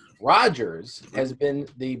 Rodgers has been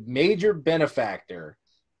the major benefactor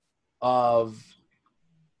of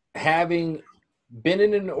having been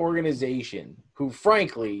in an organization who,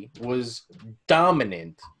 frankly, was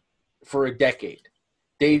dominant for a decade.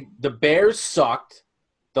 The Bears sucked.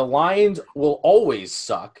 The Lions will always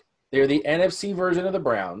suck. They're the NFC version of the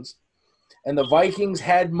Browns. And the Vikings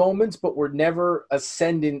had moments but were never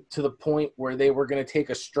ascendant to the point where they were going to take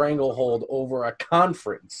a stranglehold over a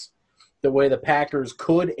conference the way the Packers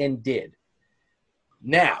could and did.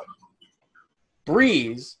 Now,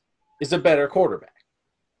 Breeze is a better quarterback.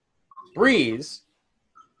 Breeze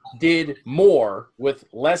did more with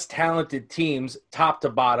less talented teams top to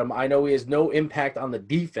bottom. I know he has no impact on the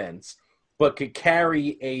defense, but could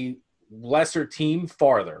carry a lesser team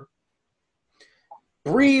farther.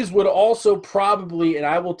 Breeze would also probably, and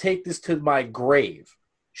I will take this to my grave,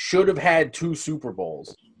 should have had 2 Super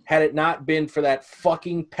Bowls had it not been for that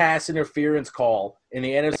fucking pass interference call in the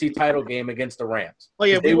NFC title game against the Rams. Oh,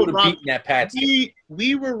 yeah, they would have beaten that Pats.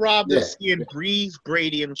 We were robbed of seeing Breeze,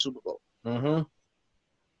 Brady in the Super Bowl. Mm-hmm.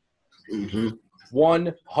 Mm-hmm.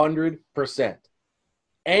 100%.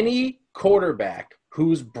 Any quarterback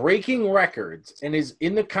who's breaking records and is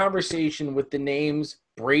in the conversation with the names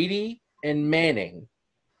Brady and Manning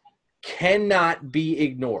cannot be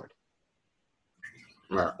ignored.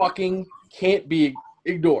 Right. Fucking can't be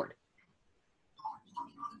ignored.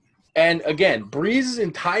 And again, Breeze's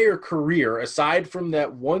entire career, aside from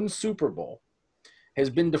that one Super Bowl, has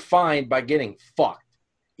been defined by getting fucked.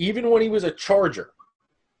 Even when he was a Charger,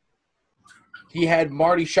 he had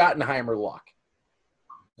Marty Schottenheimer luck,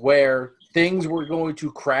 where things were going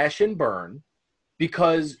to crash and burn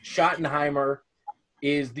because Schottenheimer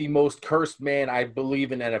is the most cursed man, I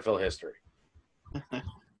believe, in NFL history.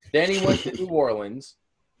 Then he went to New Orleans,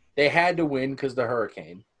 They had to win because the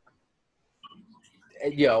hurricane.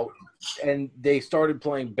 And they started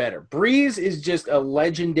playing better. Breeze is just a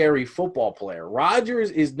legendary football player. Rodgers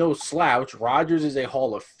is no slouch. Rodgers is a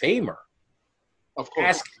Hall of Famer. Of course.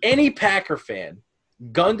 Ask any Packer fan,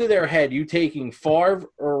 gun to their head, you taking Favre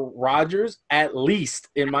or Rodgers, at least,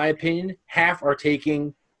 in my opinion, half are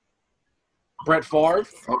taking Brett Favre.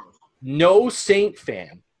 No Saint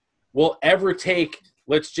fan will ever take,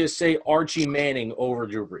 let's just say, Archie Manning over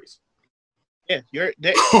Drew Brees. Yeah,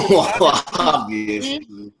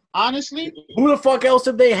 Obviously. honestly, Who the fuck else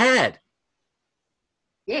have they had?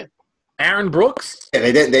 Yeah. Aaron Brooks? Yeah,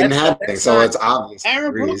 they didn't have anything, so it's obvious.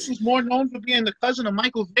 Aaron Brooks was more known for being the cousin of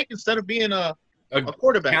Michael Vick instead of being a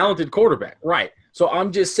quarterback. Talented quarterback, right. So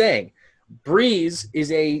I'm just saying, Breeze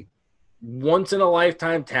is a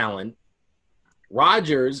once-in-a-lifetime talent.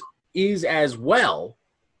 Rodgers is as well,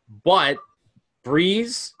 but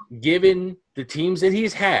Breeze, given the teams that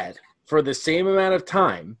he's had for the same amount of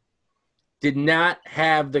time, did not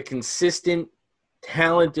have the consistent,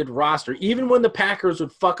 talented roster. Even when the Packers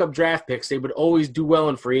would fuck up draft picks, they would always do well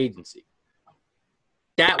in free agency.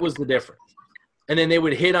 That was the difference. And then they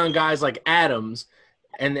would hit on guys like Adams,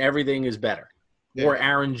 and everything is better. Yeah. Or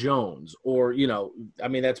Aaron Jones, or,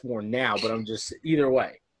 that's more now, but I'm just – either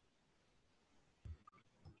way.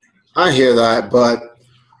 I hear that, but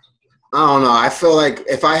I don't know. I feel like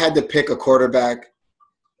if I had to pick a quarterback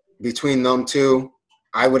between them two,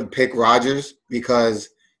 I would pick Rodgers because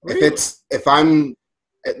really? if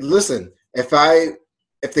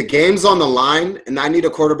the game's on the line and I need a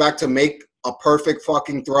quarterback to make a perfect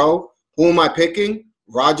fucking throw, who am I picking?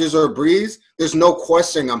 Rodgers or Breeze? There's no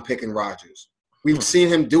question I'm picking Rodgers. We've seen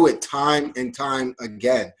him do it time and time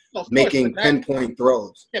again, making pinpoint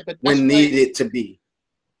throws when needed to be.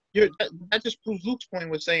 That just proves Luke's point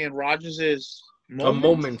with saying Rodgers is a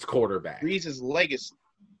moment's quarterback. Breeze is legacy.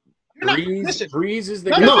 Breeze is the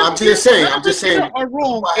guy. No, I'm just saying. Are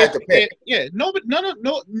wrong. No,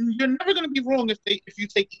 you're never going to be wrong if you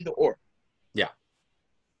take either or. Yeah.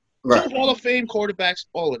 Right. Two Hall of Fame quarterbacks,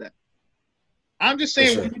 all of that. I'm just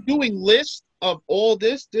saying when you're doing lists of all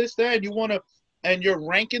this, that, and you're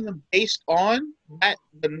ranking them based on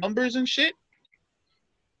the numbers and shit.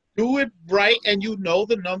 Do it right, and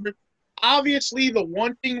the number. Obviously, the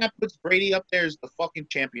one thing that puts Brady up there is the fucking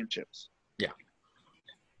championships. Yeah.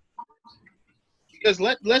 Because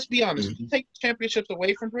let's be honest, if you take championships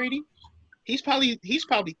away from Brady, he's probably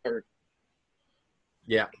third.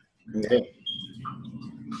 Yeah. Because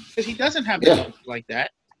he doesn't have numbers like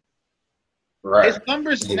that. Right. His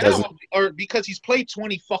numbers now are because he's played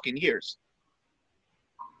 20 fucking years.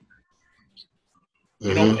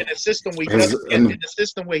 In a system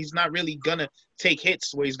where he's not really gonna take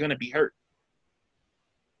hits, where he's gonna be hurt.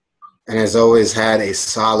 And has always had a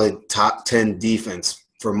solid top 10 defense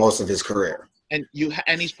for most of his career. And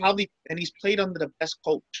he's played under the best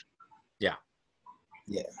coach. Yeah.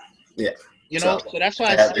 Yeah. So that's why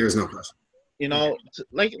I said there's no question.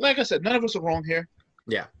 Like I said, none of us are wrong here.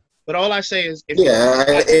 Yeah. But all I say is it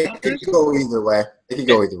could go either way.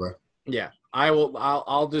 Yeah.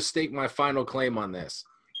 I'll just state my final claim on this.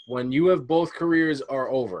 When you have both careers are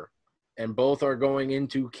over and both are going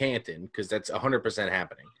into Canton, because that's 100%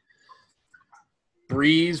 happening,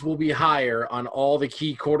 Breeze will be higher on all the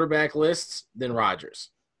key quarterback lists than Rodgers.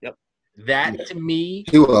 Yep. That, to me,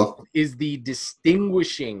 is the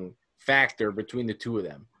distinguishing factor between the two of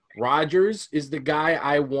them. Rodgers is the guy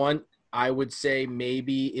I want, I would say,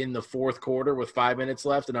 maybe in the fourth quarter with 5 minutes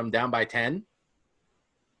left and I'm down by 10.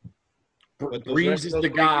 Breeze is the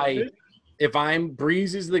guy.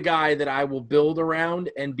 Breeze is the guy that I will build around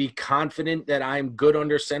and be confident that I'm good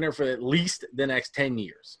under center for at least the next 10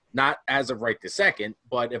 years. Not as of right this second,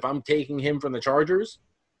 but if I'm taking him from the Chargers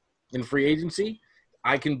in free agency,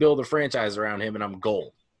 I can build a franchise around him and I'm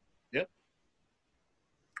gold. Yep.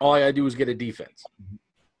 All I gotta do is get a defense.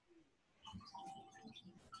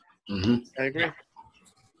 I agree. Yeah.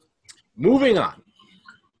 Moving on.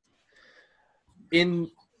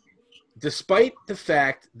 Despite the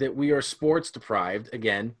fact that we are sports deprived,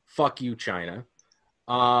 again, fuck you, China,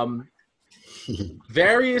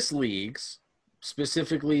 various leagues,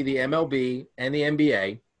 specifically the MLB and the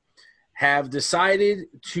NBA, have decided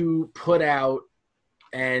to put out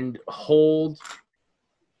and hold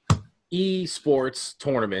esports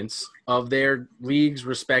tournaments of their league's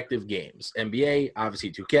respective games. NBA,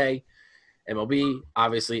 obviously 2K. MLB,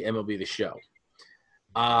 obviously MLB The Show.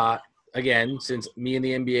 Again, since me and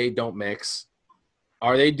the NBA don't mix,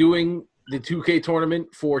 are they doing the 2K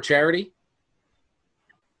tournament for charity?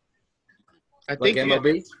 I think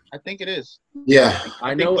MLB? I think it is. Yeah.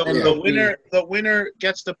 I know the winner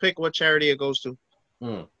gets to pick what charity it goes to.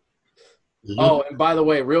 Mhm. Oh, and by the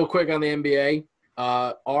way, real quick on the NBA,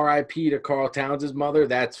 RIP to Carl Towns' mother.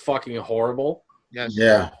 That's fucking horrible. Yes.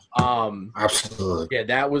 Yeah, Um, absolutely. yeah,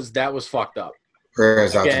 that was fucked up.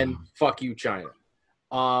 Prayers out to Again, him. fuck you, China.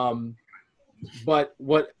 But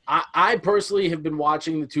what I personally have been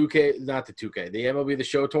watching the 2K, not the 2K, the MLB The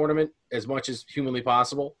Show tournament as much as humanly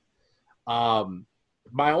possible.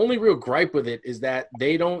 My only real gripe with it is that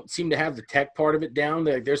they don't seem to have the tech part of it down.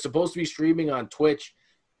 They're supposed to be streaming on Twitch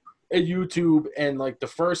and YouTube, and like the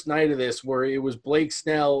first night of this where it was Blake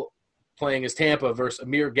Snell playing as Tampa versus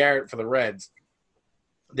Amir Garrett for the Reds,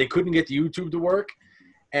 they couldn't get the YouTube to work,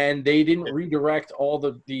 and they didn't redirect all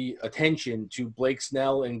the attention to Blake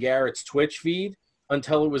Snell and Garrett's Twitch feed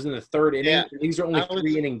until it was in the third inning. Yeah, These are only I was-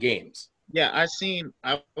 3-inning games. Yeah,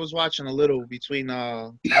 I was watching a little between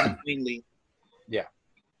Tommy Greenlee. Yeah.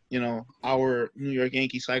 You know, our New York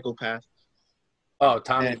Yankee psychopath. Oh,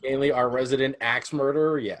 Tommy And- Kahnle, our resident axe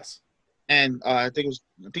murderer, yes. And I think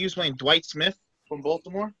he was playing Dwight Smith from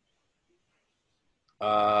Baltimore.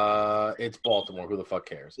 It's Baltimore. Who the fuck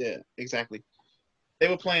cares? Yeah, exactly. They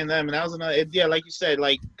were playing them, and that was another. Yeah, like you said,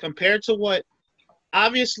 like compared to what,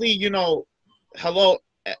 obviously, you know, hello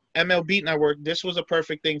MLB Network. This was a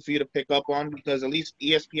perfect thing for you to pick up on because at least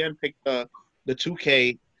ESPN picked the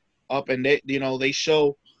 2K up, and they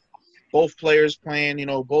show both players playing, you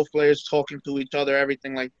know, both players talking to each other,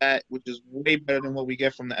 everything like that, which is way better than what we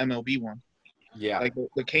get from the MLB one. Yeah. Like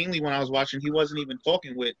the Kahnle one I was watching, he wasn't even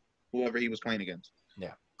talking with whoever he was playing against.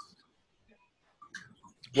 Yeah.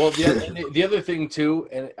 Well, the other thing too,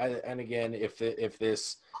 and again, if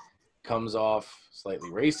this comes off slightly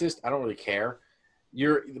racist, I don't really care.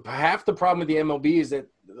 Half the problem with the MLB is that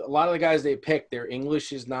a lot of the guys they pick, their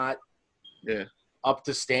English is not up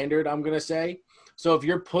to standard, I'm gonna say. So if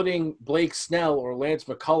you're putting Blake Snell or Lance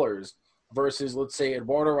McCullers versus, let's say,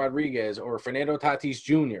 Eduardo Rodriguez or Fernando Tatis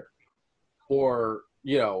Jr. or,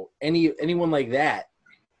 you know, anyone like that,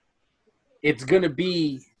 it's going to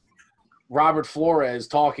be Robert Flores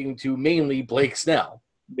talking to mainly Blake Snell.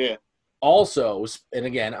 Yeah. Also, and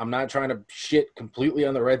again, I'm not trying to shit completely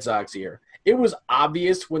on the Red Sox here. It was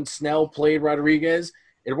obvious when Snell played Rodriguez.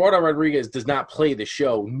 Eduardo Rodriguez does not play the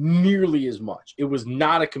show nearly as much. It was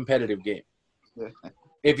not a competitive game.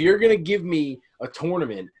 If you're going to give me a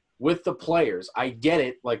tournament with the players, I get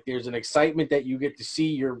it. Like, there's an excitement that you get to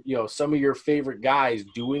see some of your favorite guys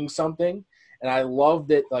doing something. And I love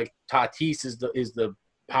that, like, Tatis is the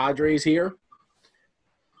Padres here.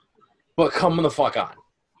 But come the fuck on.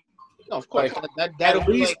 No, of course. Like, at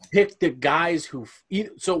least pick the guys who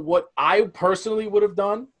 – so what I personally would have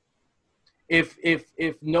done, if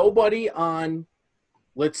nobody on,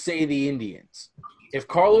 let's say, the Indians – if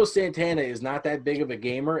Carlos Santana is not that big of a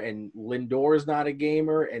gamer and Lindor is not a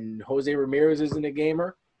gamer and Jose Ramirez isn't a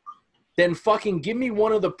gamer, then fucking give me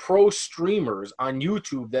one of the pro streamers on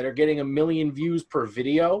YouTube that are getting 1 million views per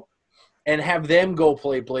video and have them go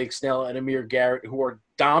play Blake Snell and Amir Garrett, who are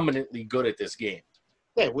dominantly good at this game.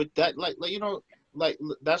 Yeah, with that, like you know, like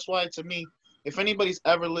that's why to me, if anybody's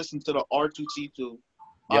ever listened to the R2C2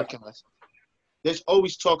 podcast, there's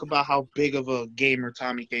always talk about how big of a gamer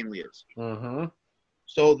Tommy Kahnle is. Mm-hmm.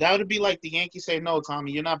 So that would be like the Yankees say, no,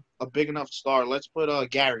 Tommy, you're not a big enough star. Let's put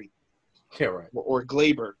Gary. Yeah, right. Or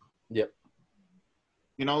Glaber. Yep.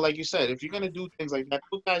 You know, like you said, if you're going to do things like that,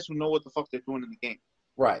 put guys who know what the fuck they're doing in the game.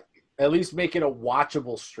 Right. At least make it a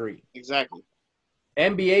watchable stream. Exactly.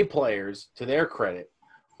 NBA players, to their credit,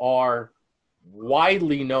 are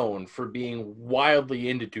widely known for being wildly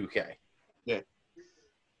into 2K. Yeah.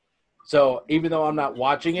 So even though I'm not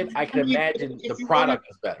watching it, I can imagine the product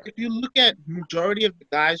is better. If you look at majority of the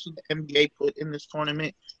guys who the NBA put in this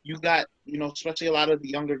tournament, you got, you know, especially a lot of the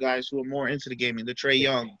younger guys who are more into the gaming, the Trae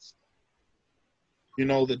Youngs, you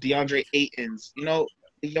know, the DeAndre Aytons, you know,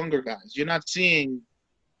 the younger guys. You're not seeing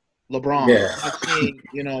LeBron. Yeah. You're not seeing,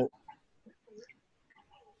 you know,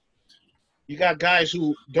 you got guys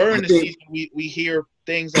who during the season we hear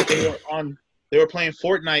things that they were playing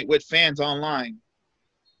Fortnite with fans online.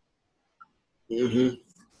 Mm-hmm.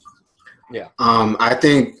 Yeah. I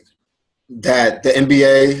think that the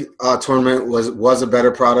NBA tournament was a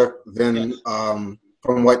better product than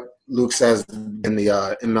from what Luke says in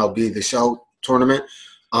the MLB The Show tournament.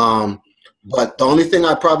 But the only thing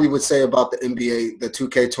I probably would say about the NBA, the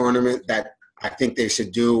 2K tournament that I think they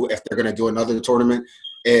should do if they're going to do another tournament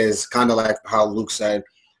is kind of like how Luke said,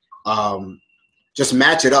 just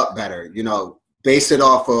match it up better, you know, base it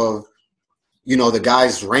off of, you know, the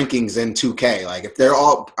guys' rankings in 2K. Like if they're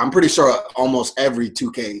all, I'm pretty sure almost every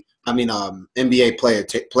NBA player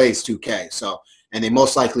plays 2K. So, and they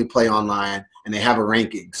most likely play online and they have a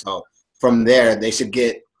ranking. So from there, they should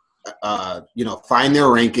get find their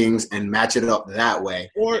rankings and match it up that way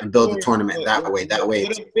and build the tournament that way. That way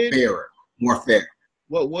it's fairer, more fair.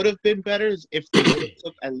 What would have been better is if they would have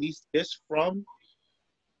took at least this from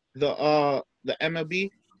the MLB.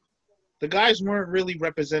 The guys weren't really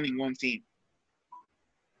representing one team.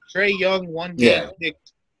 Trey Young one game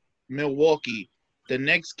picked Milwaukee. The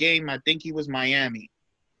next game, I think he was Miami.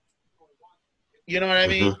 You know what I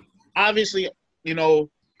mean? Obviously, DeAndre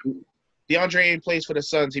Ayton plays for the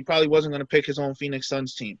Suns. He probably wasn't going to pick his own Phoenix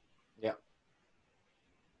Suns team. Yeah.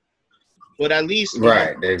 But at least,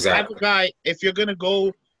 exactly. have a guy, if you're going to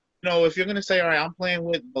go, if you're going to say, all right, I'm playing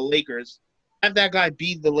with the Lakers, have that guy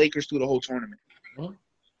beat the Lakers through the whole tournament. Mm-hmm.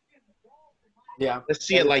 Yeah. Let's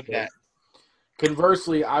see it like that.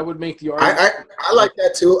 Conversely, I would make the argument. I like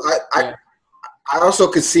that too. I also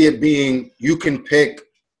could see it being you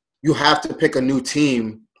have to pick a new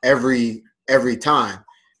team every time.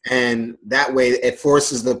 And that way it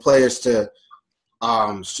forces the players to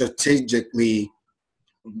strategically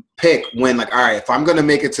pick when, like, all right, if I'm going to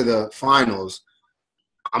make it to the finals,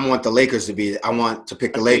 I want the Lakers to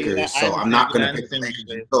pick the Lakers. So I'm not going to pick the Lakers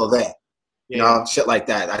until then. Yeah. Shit like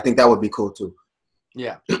that. I think that would be cool too.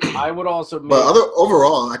 Yeah. I would also but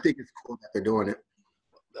overall, I think it's cool that they're doing it.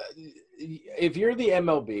 If you're the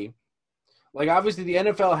MLB, like, obviously the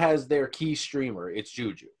NFL has their key streamer. It's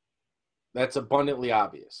Juju. That's abundantly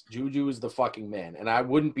obvious. Juju is the fucking man. And I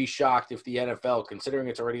wouldn't be shocked if the NFL, considering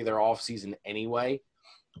it's already their offseason anyway,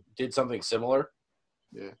 did something similar.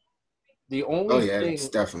 Yeah. The only thing, it's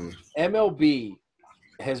definitely. MLB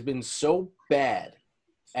has been so bad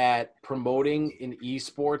at promoting an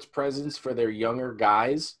esports presence for their younger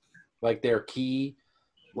guys, like their key,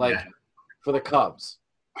 for the Cubs,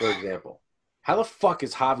 for example. How the fuck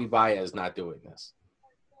is Javi Baez not doing this?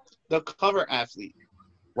 The cover athlete.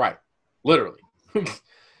 Right. Literally.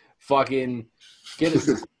 Fucking get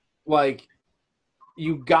it. Like,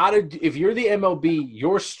 you gotta, if you're the MLB,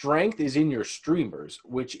 your strength is in your streamers,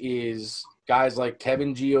 which is guys like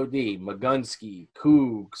Kevin G.O.D., Magunsky,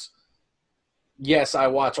 Cougs. Yes, I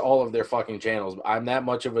watch all of their fucking channels. I'm that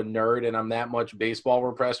much of a nerd and I'm that much baseball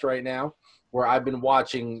repressed right now, where I've been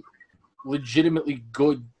watching legitimately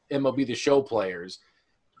good MLB The Show players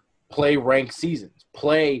play ranked seasons,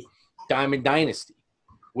 play Diamond Dynasty,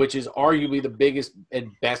 which is arguably the biggest and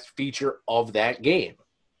best feature of that game,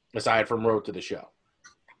 aside from Road to the Show.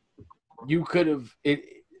 You could have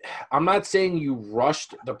 – I'm not saying you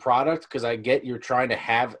rushed the product, because I get you're trying to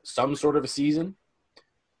have some sort of a season.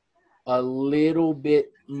 A little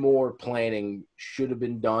bit more planning should have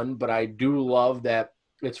been done, but I do love that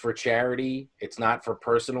it's for charity. It's not for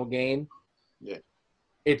personal gain. Yeah.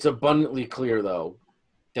 It's abundantly clear, though,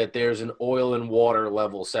 that there's an oil and water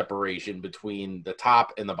level separation between the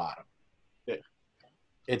top and the bottom. Yeah.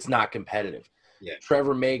 It's not competitive. Yeah.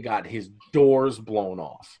 Trevor May got his doors blown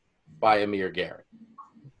off by Amir Garrett.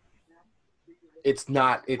 It's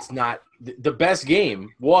not the best game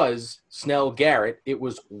was Snell Garrett. It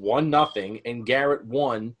was 1-0, and Garrett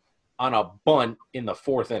won on a bunt in the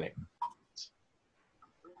 4th inning.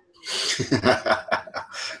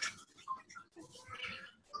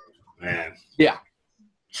 Man. Yeah.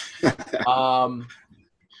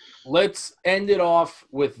 Let's end it off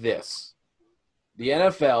with this. The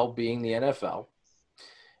NFL, being the NFL,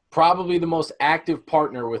 probably the most active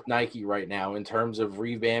partner with Nike right now in terms of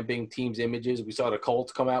revamping teams' images. We saw the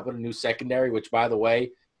Colts come out with a new secondary, which, by the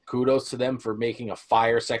way, kudos to them for making a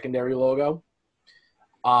fire secondary logo.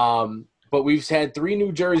 But we've had 3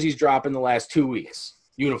 new jerseys drop in the last 2 weeks.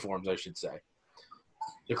 Uniforms, I should say.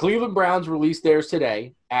 The Cleveland Browns released theirs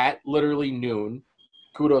today at literally noon.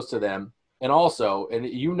 Kudos to them. And also, and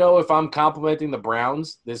if I'm complimenting the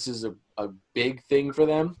Browns, this is a big thing for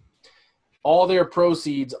them. All their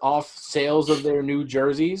proceeds off sales of their new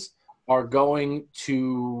jerseys are going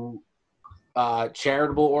to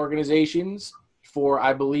charitable organizations for,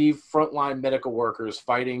 I believe, frontline medical workers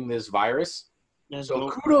fighting this virus. So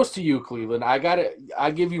kudos to you, Cleveland.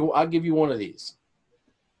 I'll give you one of these.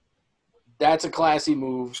 That's a classy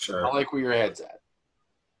move. Sure. I like where your head's at.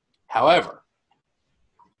 However,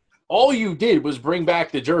 all you did was bring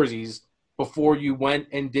back the jerseys before you went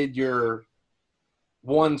and did your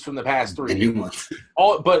ones from the past 3. The new ones.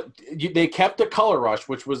 But they kept the Color Rush,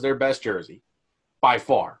 which was their best jersey by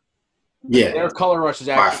far. Yeah. Their Color Rush is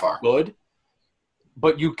actually good.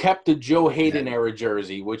 But you kept the Joe Hayden era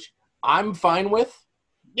jersey, which I'm fine with.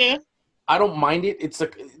 Yeah. I don't mind it. It's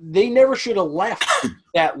like they never should have left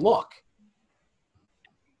that look.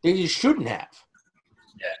 They just shouldn't have.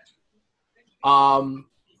 Yeah.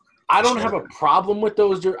 I don't have a problem with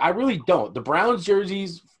those. I really don't. The Browns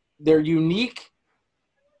jerseys, they're unique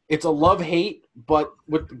it's a love-hate, but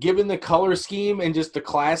given the color scheme and just the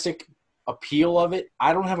classic appeal of it,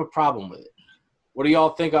 I don't have a problem with it. What do y'all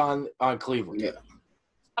think on Cleveland? Yeah.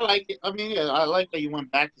 I like it. I mean, yeah, I like that you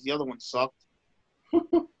went back because the other one sucked.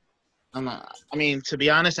 I mean, to be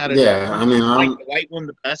honest, out of I like the white one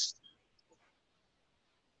the best.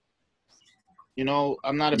 You know,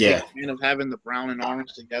 I'm not a big fan of having the brown and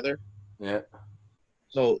orange together. Yeah.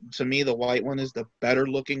 So to me, the white one is the better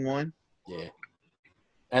looking one. Yeah.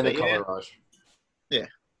 And the color rush. Yeah.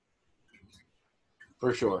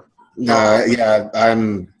 For sure.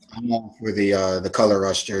 I'm all for the color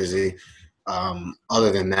rush jersey.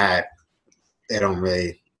 Other than that, they don't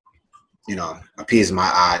really, appease my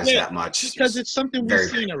eyes that much. Because it's something we've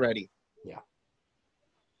seen already. Yeah.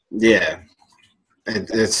 Yeah.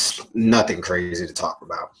 It's nothing crazy to talk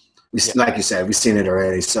about. Like you said, we've seen it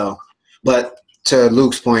already. So, but to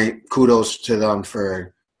Luke's point, kudos to them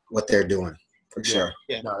for what they're doing, for sure.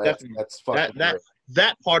 Yeah, no, definitely. That's fucking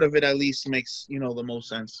that part of it at least makes the most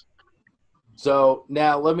sense. So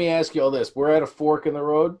now let me ask you all this: we're at a fork in the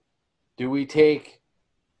road. Do we take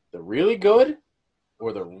the really good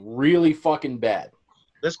or the really fucking bad?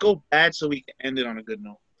 Let's go bad so we can end it on a good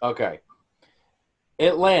note. Okay.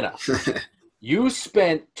 Atlanta, you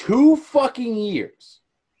spent 2 fucking years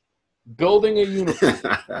building a uniform.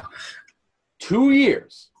 2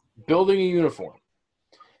 years building a uniform.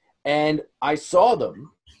 And I saw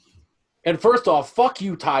them. And first off, fuck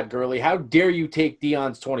you, Todd Gurley. How dare you take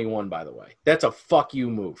Deion's 21, by the way? That's a fuck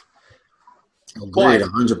you move. Agreed,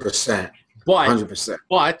 100%. 100%.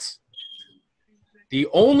 But the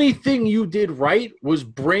only thing you did right was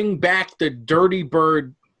bring back the Dirty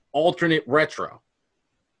Bird alternate retro.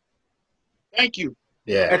 Thank you.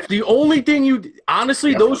 Yeah. That's the only thing you –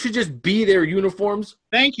 honestly, those should just be their uniforms.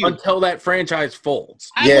 Thank you. Until that franchise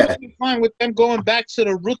folds. I would be fine with them going back to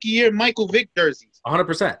the rookie year Michael Vick jerseys.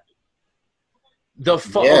 100%.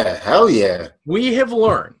 Hell yeah. We have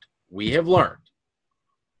learned.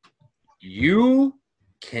 You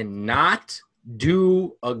cannot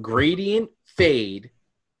do a gradient fade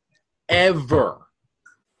ever.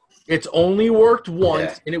 It's only worked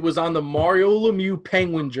once, and it was on the Mario Lemieux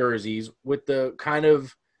Penguin jerseys with the kind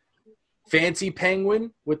of fancy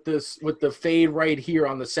penguin with the fade right here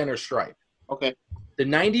on the center stripe. Okay. The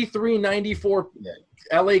 93, 94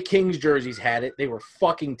 LA Kings jerseys had it. They were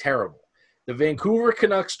fucking terrible. The Vancouver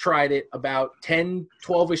Canucks tried it about 10,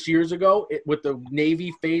 12-ish years ago with the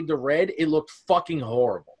navy fade to red. It looked fucking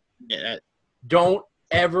horrible. Yeah. Don't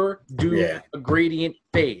ever do a gradient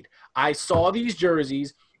fade. I saw these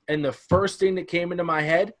jerseys, and the first thing that came into my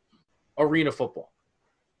head, arena football.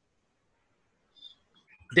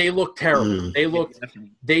 They look terrible.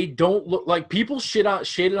 They don't look like people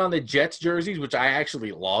shitted on the Jets jerseys, which I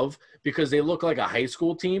actually love because they look like a high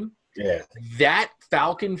school team. Yeah. That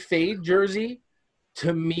Falcon fade jersey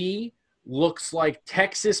to me looks like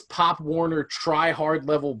Texas Pop Warner try hard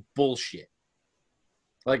level bullshit.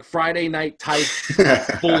 Like Friday night type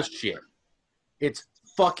bullshit. It's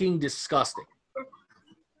fucking disgusting.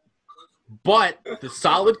 But the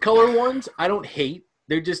solid color ones, I don't hate.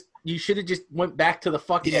 They're just you should have just went back to the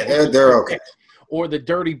fucking they're okay. Or the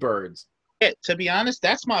Dirty Birds. Yeah, to be honest,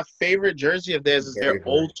 that's my favorite jersey of theirs. Is their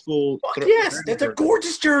old school. Yes, that's a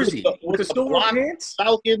gorgeous jersey with the silver pants,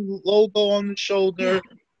 Falcon logo on the shoulder.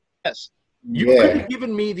 Yes, you could have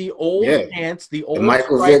given me the old pants, the old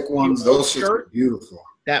Michael Vick ones. Those shirts are beautiful.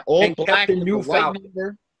 That old black the new white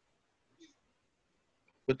number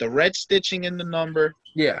with the red stitching in the number.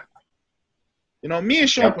 Yeah, me and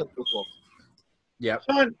Sean played before. Yeah,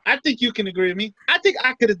 Sean, I think you can agree with me. I think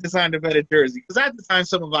I could have designed a better jersey because I designed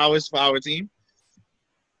some of ours for our team.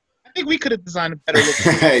 I think we could have designed a better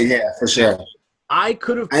looking. Yeah, for sure. I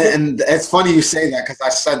could have. And it's funny you say that because I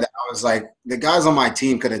said that. I was like, the guys on my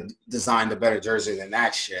team could have designed a better jersey than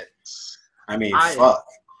that shit. I mean, fuck.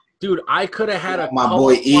 Dude, I could have had my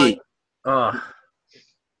boy E. I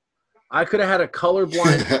could have had a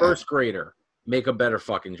colorblind first grader make a better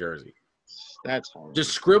fucking jersey. That's hard.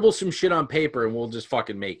 Just scribble some shit on paper and we'll just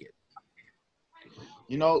fucking make it.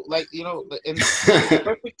 In the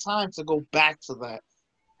perfect time to go back to that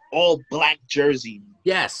all black jersey.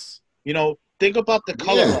 Yes. Think about the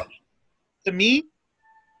color rush. To me,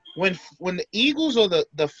 when the Eagles or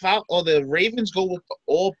the Ravens go with the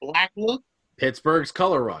all black look, Pittsburgh's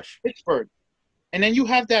color rush. Pittsburgh. And then you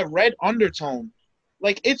have that red undertone.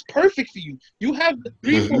 Like it's perfect for you. You have the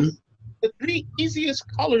three easiest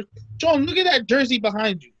colors. John, look at that jersey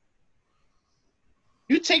behind you.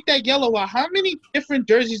 You take that yellow out. How many different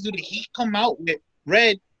jerseys do the Heat come out with?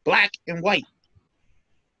 Red, black, and white.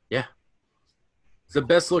 Yeah. It's the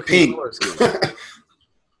best looking color scheme.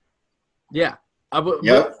 Yeah.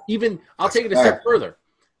 Yep. Even I'll take it a step further.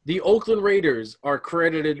 The Oakland Raiders are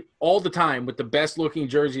credited all the time with the best looking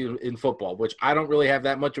jersey in football, which I don't really have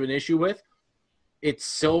that much of an issue with. It's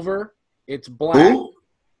silver, it's black. Who?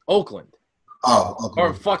 Oakland. Oh, Or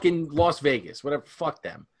Oakland. fucking Las Vegas, whatever. Fuck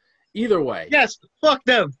them. Either way. Yes, fuck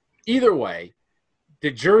them. Either way, the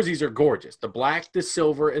jerseys are gorgeous. The black, the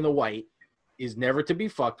silver, and the white is never to be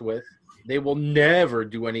fucked with. They will never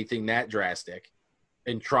do anything that drastic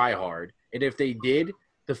and try hard. And if they did,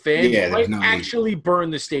 the fans might actually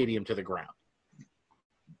burn the stadium to the ground.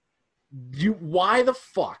 Why the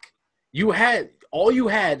fuck? You had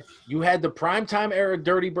the primetime era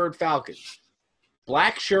Dirty Bird Falcons.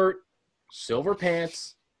 Black shirt, silver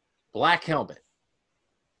pants, black helmet.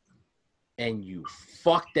 And you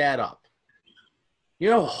fucked that up. You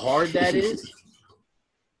know how hard that is?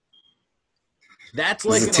 That's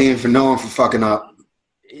like a team for no one for fucking up.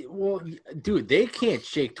 Well, dude, they can't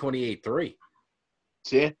shake 28-3.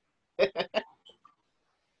 Yeah.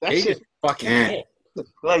 They just fucking can't.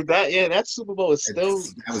 Like that, yeah, that Super Bowl is still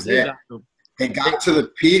that was it. They got to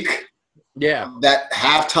the peak. Yeah. That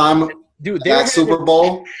halftime, dude, that Super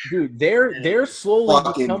Bowl. Dude, they're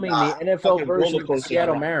slowly becoming the NFL version of the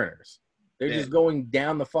Seattle Mariners. They're just going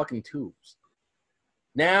down the fucking tubes.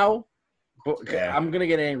 Now, I'm going to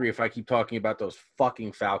get angry if I keep talking about those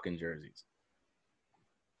fucking Falcon jerseys.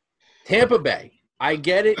 Tampa Bay. I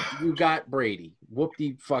get it. You got Brady.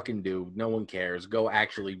 Whoop-de-fucking-do. No one cares. Go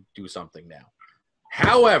actually do something now.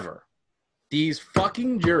 However, these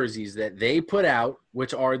fucking jerseys that they put out,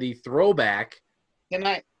 which are the throwback. Can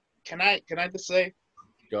I just say?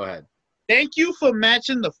 Go ahead. Thank you for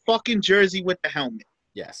matching the fucking jersey with the helmet.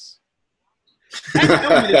 Yes. That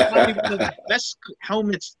helmet is probably one of the best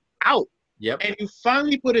helmets out. Yep. And you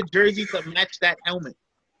finally put a jersey to match that helmet.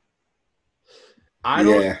 I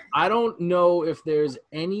don't know if there's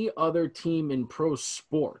any other team in pro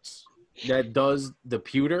sports that does the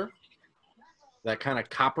pewter, that kind of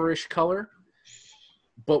copperish color,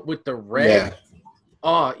 but with the red.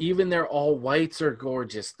 Yeah. Even their all whites are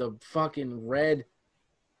gorgeous. The fucking red.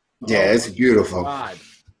 Yeah, it's beautiful. God.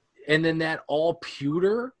 And then that all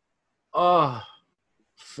pewter.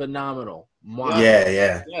 Phenomenal. Wow.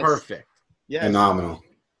 Yeah. Perfect. Yeah. Phenomenal.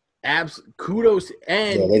 Kudos.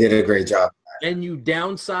 And they did a great job. And you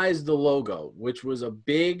downsized the logo, which was a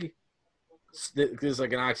big – this is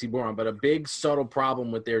like an oxymoron, but a big subtle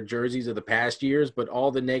problem with their jerseys of the past years, but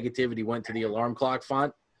all the negativity went to the alarm clock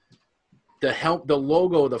font. The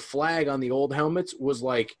logo, the flag on the old helmets was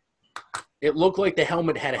like – it looked like the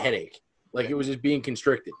helmet had a headache. Like it was just being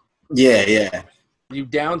constricted. Yeah. You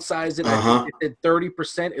downsized it. I think it did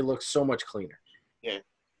 30%. It looks so much cleaner. Yeah.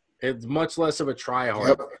 It's much less of a try-hard.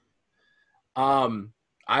 Yep.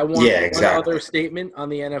 I want one other statement on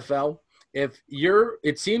the NFL.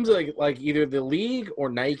 It seems like either the league or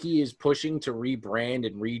Nike is pushing to rebrand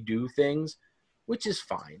and redo things, which is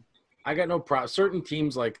fine. I got no problem. Certain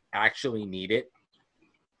teams actually need it.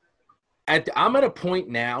 I'm at a point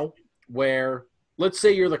now where let's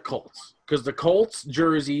say you're the Colts, because the Colts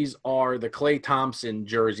jerseys are the Klay Thompson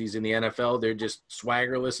jerseys in the NFL. They're just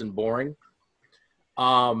swaggerless and boring.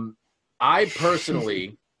 I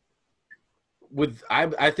personally.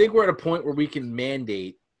 I think we're at a point where we can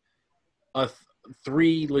mandate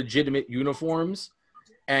 3 legitimate uniforms,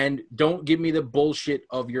 and don't give me the bullshit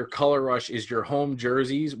of your color rush is your home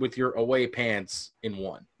jerseys with your away pants in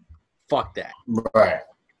one. Fuck that. Right.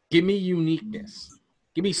 Give me uniqueness.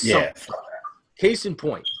 Give me something. Yeah. Case in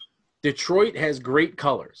point, Detroit has great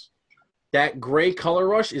colors. That gray color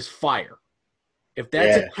rush is fire. If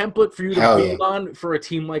that's a template for you to build on for a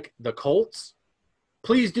team like the Colts,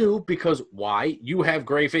 please do, because why? You have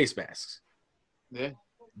gray face masks. Yeah.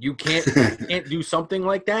 You can't do something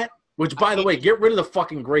like that? Which, by the way, get rid of the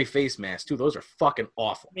fucking gray face masks, too. Those are fucking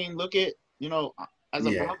awful. I mean, look at, as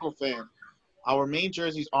a Bronco fan, our main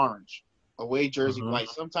jersey's orange. Away jersey white.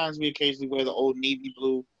 Sometimes we occasionally wear the old navy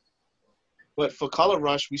blue. But for color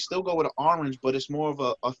rush, we still go with an orange, but it's more of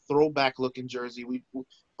a throwback-looking jersey.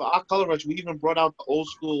 For our color rush, we even brought out the old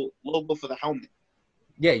school logo for the helmet.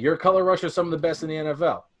 Yeah, your color rush are some of the best in the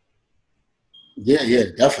NFL. Yeah,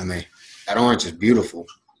 definitely. That orange is beautiful.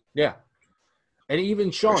 Yeah. And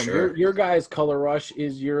even Sean, your guy's color rush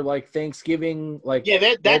is your Thanksgiving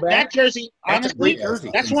that jersey. Honestly, jersey.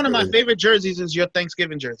 That's one of my favorite jerseys. Is your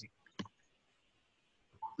Thanksgiving jersey.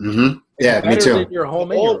 Mm-hmm. Yeah, me too. Your home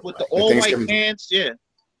with the all white pants. Yeah.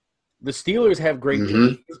 The Steelers have great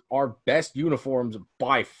jerseys. Our best uniforms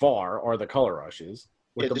by far are the color rushes.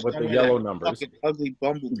 With the yellow numbers. Ugly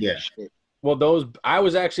bumblebee shit. Well, I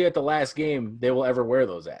was actually at the last game they will ever wear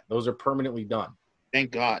those at. Those are permanently done.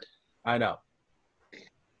 Thank God. I know.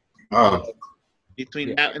 Oh.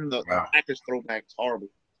 Between that and the Wow. Packers throwback, it's horrible.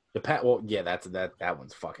 That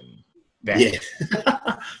one's fucking bad. Yeah.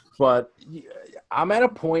 But I'm at a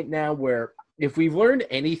point now where if we've learned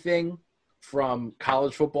anything from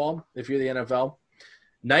college football, if you're the NFL,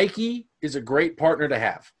 Nike is a great partner to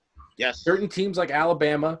have. Yes. Certain teams like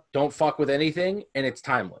Alabama don't fuck with anything, and it's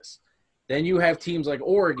timeless. Then you have teams like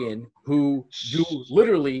Oregon who do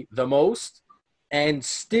literally the most and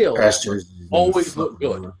still always look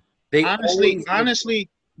good. They honestly,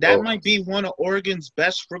 that might be one of Oregon's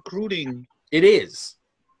best recruiting. It is.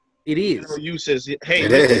 It is. Uses. Hey,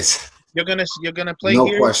 it is. You're gonna play No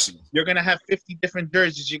here. question. You're gonna have 50 different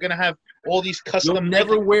jerseys. You're gonna have all these custom. You'll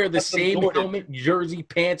never wear the custom same Jordan. helmet, jersey,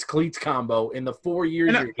 pants, cleats combo in the 4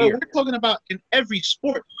 years you're We're here. talking about in every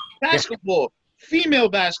sport: basketball, female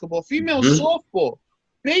softball,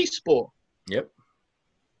 baseball. Yep.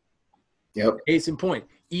 Yep. Case in point,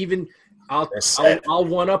 even I'll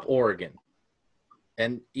one up Oregon.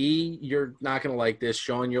 And E, you're not gonna like this.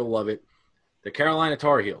 Sean, you'll love it. The Carolina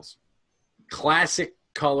Tar Heels, classic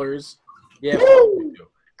colors. Yeah,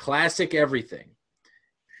 classic everything.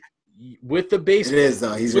 With the baseball, It is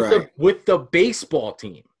though. He's right. With the baseball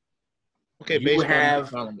team, Okay, you baseball,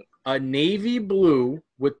 have a navy blue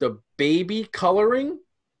with the baby coloring.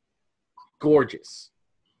 Gorgeous.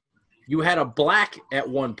 You had a black at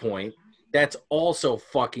one point. That's also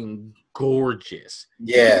fucking gorgeous.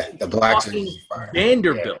 Yeah, the black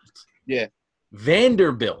Vanderbilt. Yeah.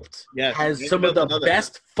 Vanderbilt has some of the Vanderbilt's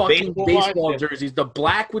best fucking baseball yeah. jerseys. The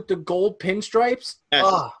black with the gold pinstripes. Yes.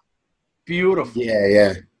 Oh, beautiful.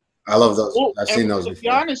 Yeah. I love those. Well, I've seen those to be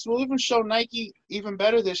before. honest, we'll even show Nike even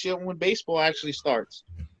better this year when baseball actually starts.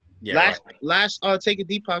 Yeah. Last Take a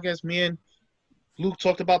Deep podcast, me and Luke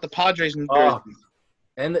talked about the Padres New Oh. Jersey.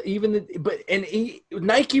 And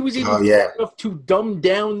Nike was even yeah. enough to dumb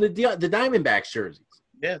down the Diamondbacks jerseys.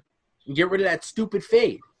 Yeah. And get rid of that stupid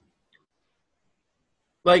fade.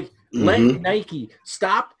 Like, let Nike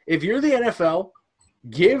stop. If you're the NFL,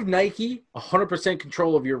 give Nike 100%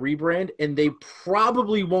 control of your rebrand, and they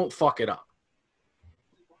probably won't fuck it up.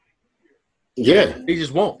 Yeah. They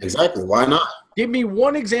just won't. Exactly. Why not? Give me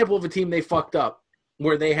one example of a team they fucked up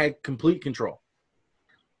where they had complete control.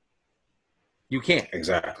 You can't.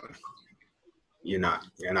 Exactly. You're not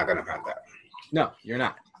gonna have that. No, you're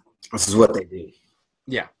not. This is what they do.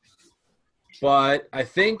 Yeah. But I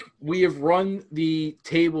think we have run the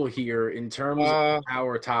table here in terms of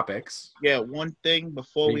our topics. Yeah, one thing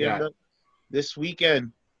before we end up. This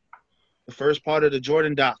weekend, the first part of the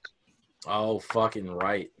Jordan doc. Oh, fucking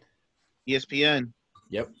right. ESPN.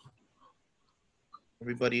 Yep.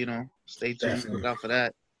 Everybody, stay tuned. Look out for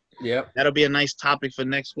that. Yep. That'll be a nice topic for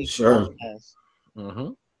next week. Sure. Mm-hmm.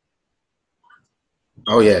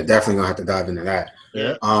 Oh, yeah, definitely going to have to dive into that.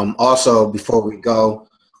 Yeah. Also, before we go,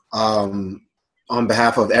 on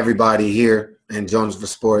behalf of everybody here in Jones for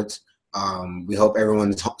Sports, we hope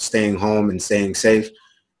everyone's staying home and staying safe,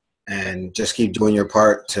 and just keep doing your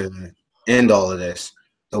part to end all of this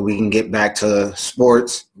so we can get back to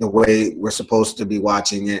sports the way we're supposed to be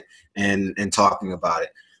watching it and talking about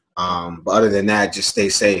it. But other than that, just stay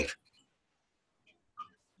safe.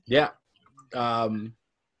 Yeah.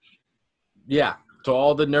 Yeah. To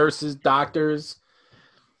all the nurses, doctors,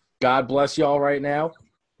 God bless y'all right now.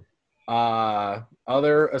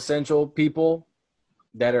 Other essential people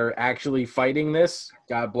that are actually fighting this,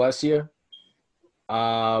 God bless you.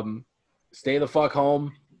 Stay the fuck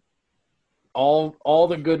home. All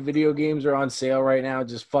the good video games are on sale right now.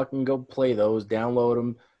 Just fucking go play those, download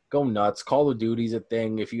them, go nuts. Call of Duty's a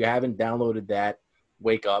thing. If you haven't downloaded that,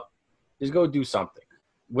 wake up. Just go do something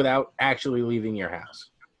without actually leaving your house.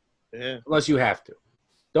 Yeah. Unless you have to.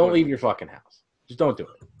 Don't leave your fucking house. Just don't do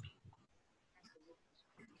it.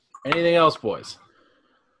 Anything else, boys?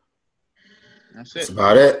 That's That's it.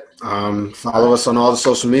 about it. Follow us on all the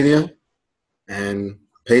social media and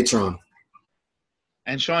Patreon.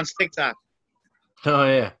 And Sean's TikTok. Oh,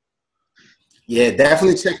 yeah. Yeah,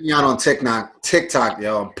 definitely check me out on TikTok,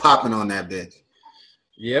 yo. I'm popping on that bitch.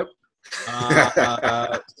 Yep.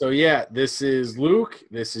 So, yeah, this is Luke.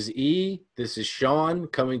 This is E. This is Sean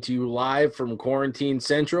coming to you live from Quarantine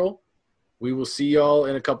Central. We will see y'all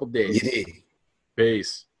in a couple days. Yeah.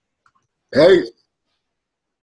 Peace. Hey.